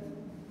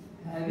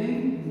having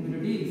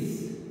impurities,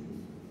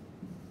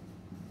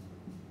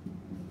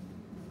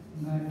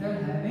 metal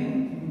having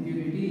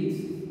impurities,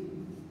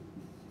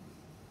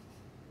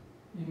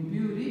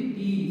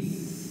 impurities,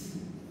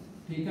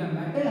 ठीक है।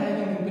 मेटल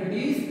हैविंग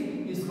इम्प्योरिटीज,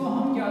 इसको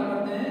हम क्या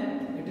करते हैं,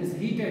 इट इज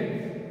हीटेड,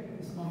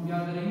 इसको हम क्या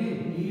करेंगे,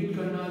 हीट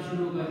करना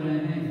शुरू कर रहे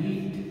हैं,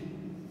 हीट।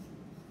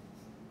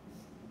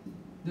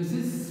 दिस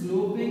इज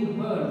स्लोपिंग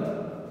अर्थ,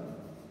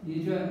 ये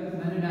जो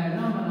मैंने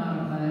डायग्राम बना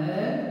रखा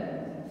है,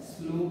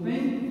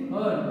 sloping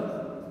earth,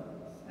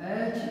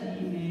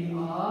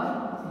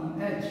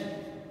 HEARTH,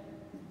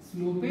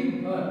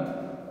 sloping earth.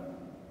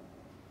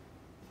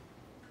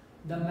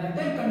 The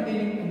metal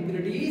containing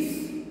impurities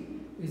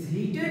is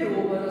heated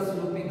over a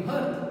sloping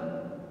earth.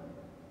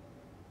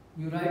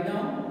 You write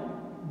down,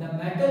 the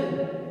metal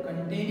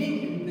containing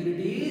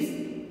impurities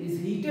is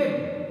heated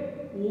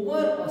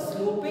over a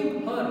sloping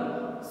earth.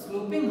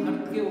 Sloping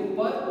earth के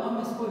ऊपर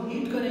हम इसको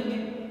heat करेंगे।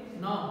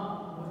 Now,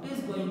 what is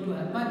going to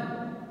happen?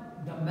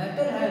 The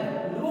metal have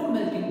low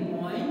melting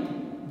point.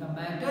 The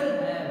metal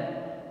have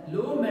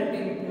low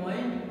melting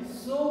point,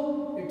 so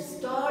it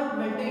start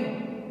melting.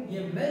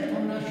 ये melt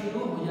होना शुरू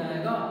हो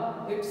जाएगा,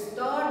 it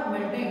start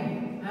melting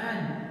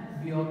and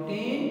we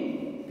obtain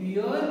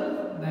pure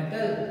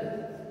metal,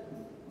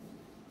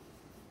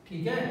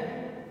 ठीक है।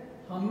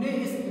 हमने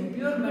इस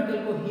impure metal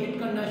को हीट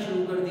करना शुरू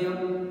कर दिया,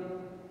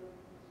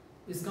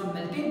 इसका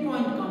मेल्टिंग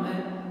पॉइंट कम है,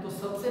 तो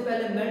सबसे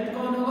पहले मेल्ट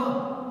कौन होगा,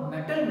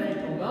 मेटल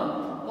मेल्ट होगा,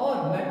 और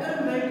मेटल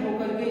मेल्ट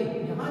होकर के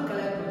यहाँ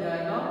कलेक्ट हो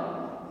जाएगा,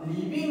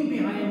 लीविंग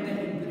बिहाइंड द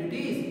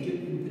इम्प्योरिटीज, जो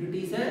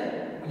इम्प्योरिटीज है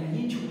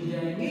यहीं छूट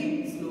जाएंगी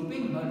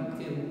स्लोपिंग अर्थ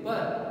के ऊपर।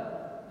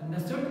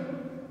 Understood?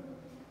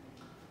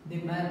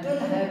 The metal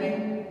having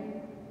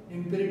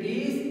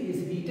impurities is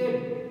heated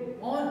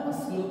on a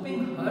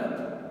sloping earth.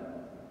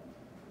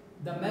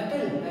 The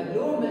metal have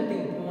low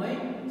melting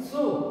point, so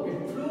it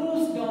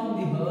flows down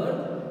the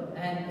earth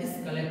and is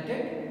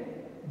collected.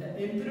 The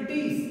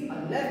impurities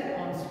are left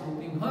on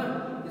sloping earth.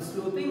 इस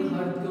sloping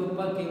earth के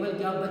ऊपर केवल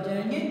क्या बच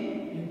जाएंगे,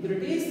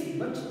 impurities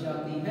बच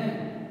जाती हैं।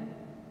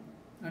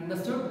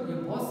 अंडरस्टूड? ये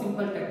बहुत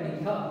सिंपल टेक्निक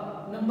था।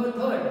 Number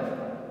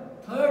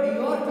third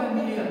you are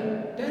familiar,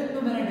 10th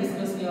में मैंने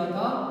डिस्कस किया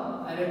था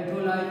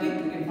electrolytic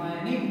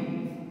refining,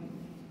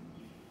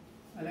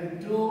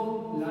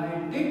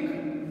 electrolytic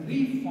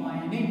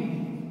refining,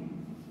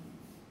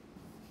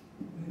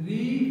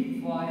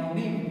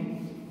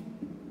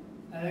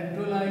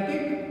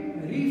 electrolytic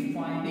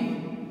refining.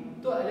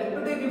 तो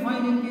इलेक्ट्रोलाइटिक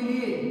रिफाइनिंग के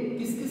लिए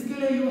किस किस के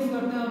लिए यूज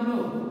करते हैं हम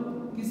लोग,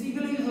 किसी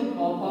के लिए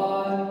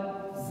कॉपर,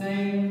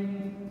 जिंक,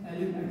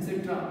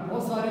 एक्सेट्रा,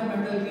 बहुत सारे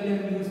मेटल के लिए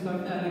हम यूज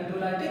करते हैं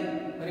electrolytic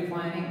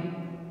refining.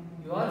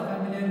 You are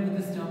familiar with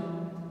this term,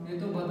 ये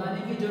तो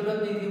बताने की जरूरत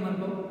नहीं थी मेरे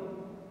को,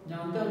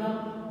 जानते हो ना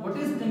what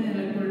is the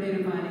electrolytic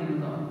refining.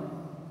 बताओ,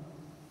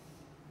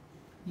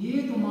 ये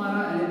तुम्हारा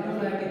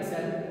इलेक्ट्रोलाइटिक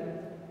सेल,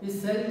 इस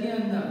सेल के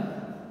अंदर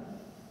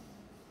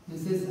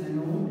this is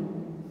anode,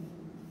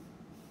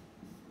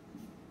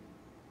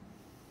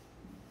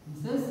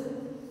 this is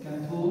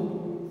cathode,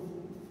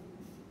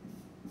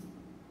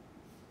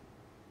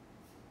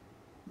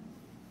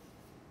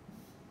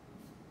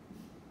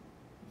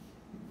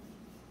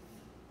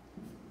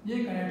 ये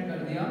कनेक्ट कर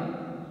दिया,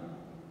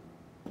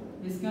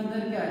 इसके अंदर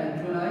क्या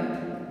इलेक्ट्रोलाइट,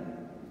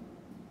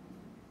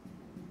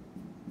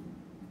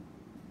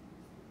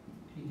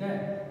 ठीक है।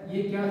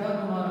 ये क्या था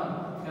तुम्हारा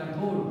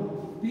cathode,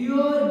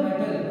 pure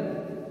metal,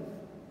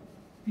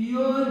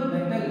 pure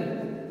metal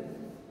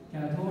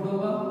cathode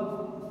होगा,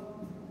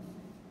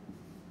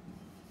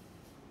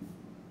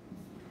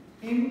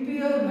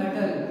 impure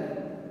metal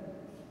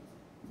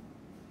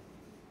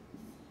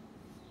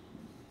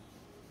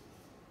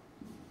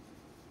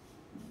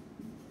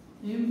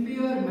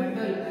impure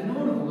metal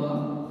anode होगा।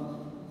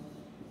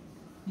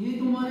 ये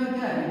तुम्हारा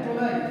क्या है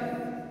इलेक्ट्रोलाइट,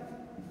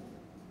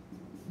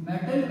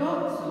 मेटल का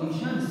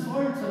सॉल्यूशन,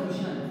 सॉल्ट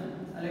सॉल्यूशन,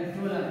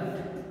 इलेक्ट्रोलाइट,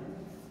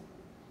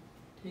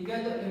 ठीक है।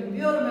 तो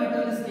impure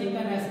metal is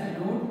taken as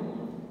anode,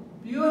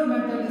 pure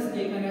metal is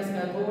taken as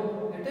cathode,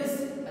 it is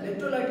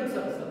electrolytic.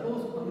 Suppose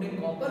हमने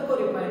कॉपर को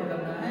रिफाइन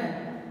करना है,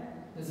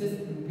 this is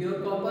impure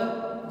copper,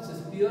 this is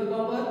pure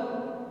copper,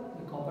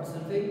 copper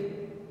sulphate.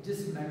 जिस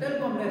metal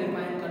को हमने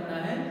रिफाइन करना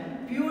है,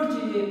 प्योर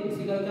चाहिए,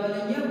 उसी का क्या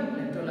लेंगे हम,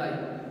 electrolyte.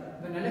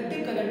 When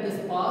electric current is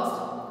passed,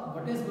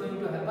 what is going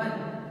to happen,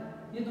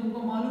 ये तुमको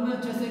मालूम है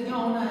अच्छे से, क्या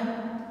होना है,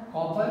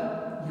 कॉपर,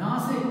 यहां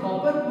से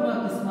कॉपर पूरा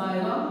किसमें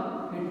आएगा,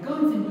 it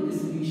comes into the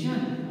solution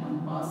on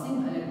passing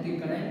electric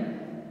current,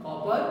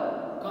 copper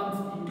comes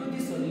into the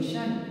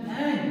solution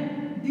and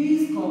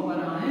these copper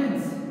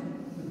ions,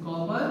 the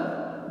copper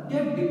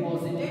get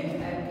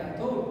deposited at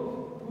cathode,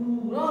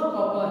 पूरा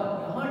कॉपर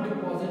यहाँ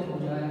डिपॉजिट हो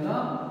जाएगा,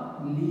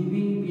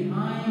 लीविंग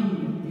बिहाइंड,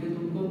 ये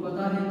तुमको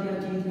पता है क्या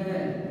चीज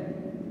है,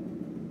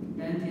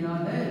 10th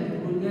याद है,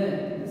 भूल गए,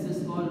 this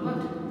is called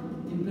what,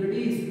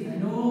 impurities,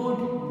 anode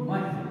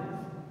 1,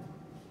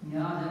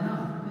 याद है ना।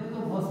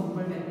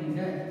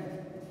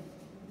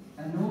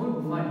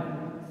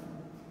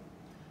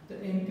 तो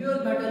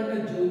इम्प्योर मेटल में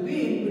जो भी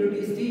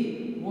इम्प्योरिटीज थी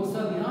वो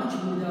सब यहाँ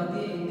छूट जाती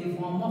है in the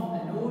form of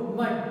anode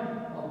mud,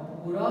 और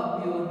पूरा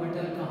प्योर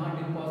मेटल कहाँ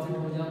डिपॉजिट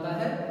हो जाता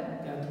है,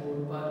 कैथोड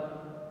पर।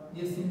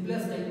 ये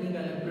सिंपलेस्ट टेक्निक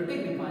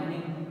इलेक्ट्रोलिटिक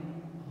रिफाइनिंग।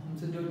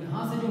 हमसे जो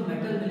यहाँ से जो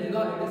मेटल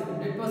मिलेगा इट इज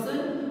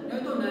 100%,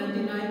 नहीं तो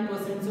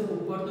 99% से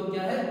ऊपर तो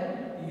क्या है,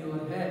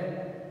 प्योर है।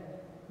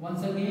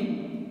 Once again,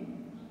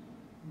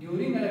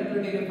 during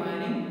electrolytic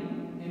refining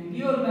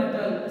impure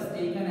metal is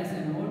taken as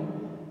anode,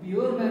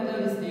 pure metal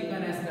is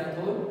taken as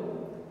cathode.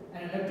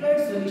 An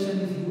electrolyte solution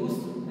is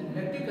used, an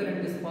electric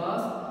current is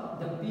passed,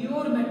 the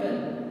pure metal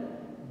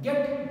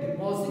get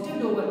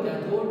deposited over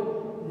cathode,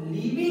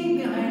 leaving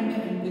behind the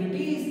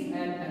impurities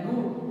at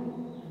anode.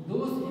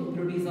 Those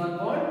impurities are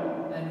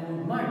called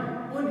anode mud.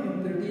 उन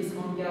impurities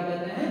को हम क्या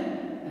कहते हैं,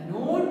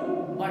 anode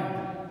mud.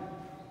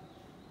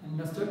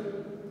 Understood?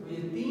 तो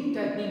ये 3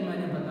 technique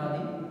मैंने बता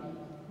दी।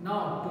 Now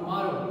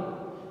tomorrow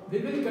we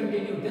will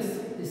continue this,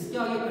 इसके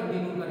आगे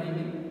कंटिन्यू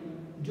करेंगे।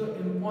 जो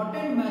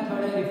इम्पोर्टेंट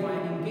मेथड है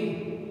रिफाइनिंग की,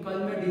 कल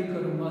मैं डील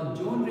करूंगा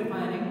जोन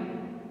रिफाइनिंग,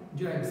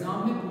 जो एग्जाम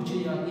में पूछी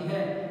जाती है,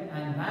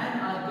 एंड वैन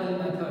आर्कल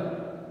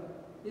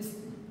मेथड। इस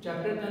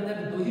चैप्टर के अंदर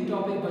 2 ही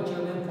टॉपिक बचे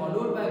हुए हैं,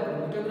 फॉलोड बाय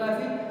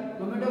क्रोमेटोग्राफी।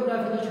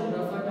 क्रोमेटोग्राफी तो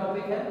छोटा सा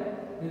टॉपिक है,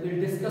 we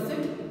will discuss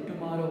it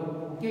tomorrow.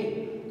 Okay,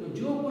 तो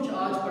जो कुछ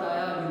आज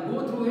पढ़ाया यू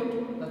गो थ्रू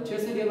इट, अच्छे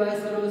से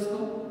रिवाइज करो इसको,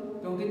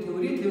 क्योंकि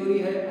थ्योरी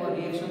है और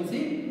रिएक्शंस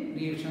ही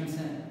रिएक्शंस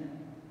हैं।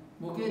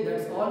 Okay,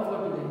 that's all for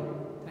today.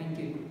 Thank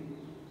you.